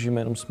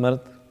zasloužíme jenom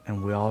smrt, and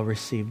we all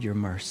received your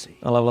mercy.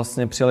 ale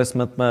vlastně přijali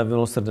jsme tvé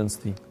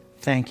milosrdenství.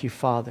 Thank you,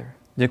 Father.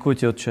 Děkuji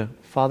ti, Otče.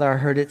 Father, I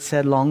heard it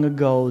said long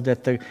ago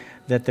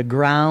that the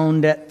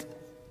ground at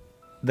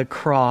the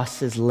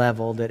cross is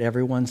level, that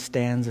everyone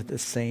stands at the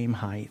same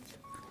height.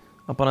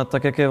 A Pane,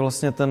 tak jak je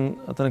vlastně ten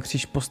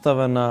kříž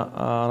postaven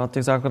a na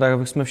těch základách,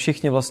 aby jsme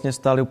všichni vlastně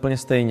stáli úplně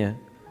stejně.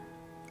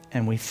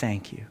 And we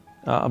thank you.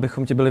 A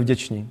abychom ti byli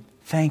vděční.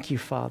 Thank you,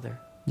 Father.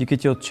 Díky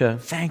ti, Otče.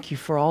 Thank you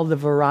for all the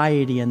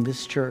variety in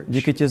this church.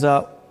 Díky ti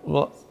za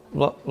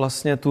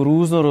vlastně tu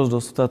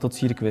různorodost v této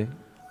církvi.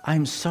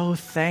 I'm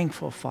so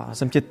thankful, Father,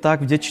 Jsem ti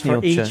tak vděčný, for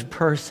Otče, each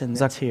person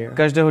za that's here,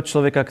 každého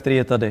člověka, který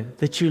je tady.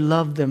 that you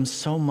love them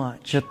so much,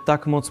 Že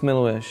tak moc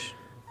miluješ.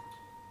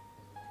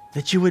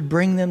 that you would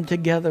bring them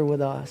together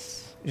with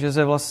us Že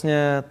se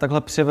vlastně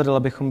takhle přivedl,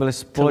 abychom byli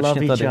to love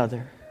společně each tady.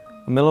 other.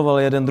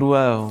 Milovali jeden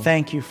druhého.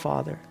 Thank you,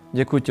 Father,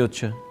 Děkuji ti,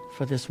 Otče,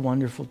 for this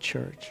wonderful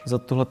church za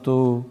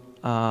tuhletu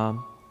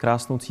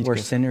krásnou where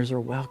církev, sinners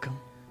are welcome,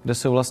 kde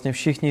jsou vlastně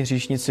všichni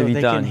hříšníci so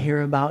they can vítáni,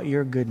 hear about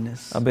your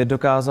goodness. aby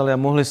dokázali a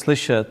mohli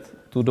slyšet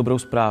tu dobrou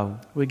zprávu.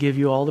 We give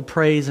you all the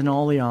praise and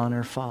all the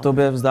honor, Father,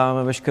 Tobě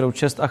vzdáváme veškerou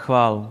čest a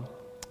chválu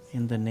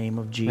in the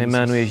name of ve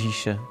jménu Jesus.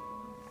 Ježíše.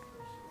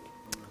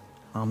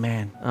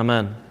 Amen.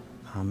 Amen.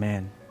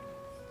 Amen.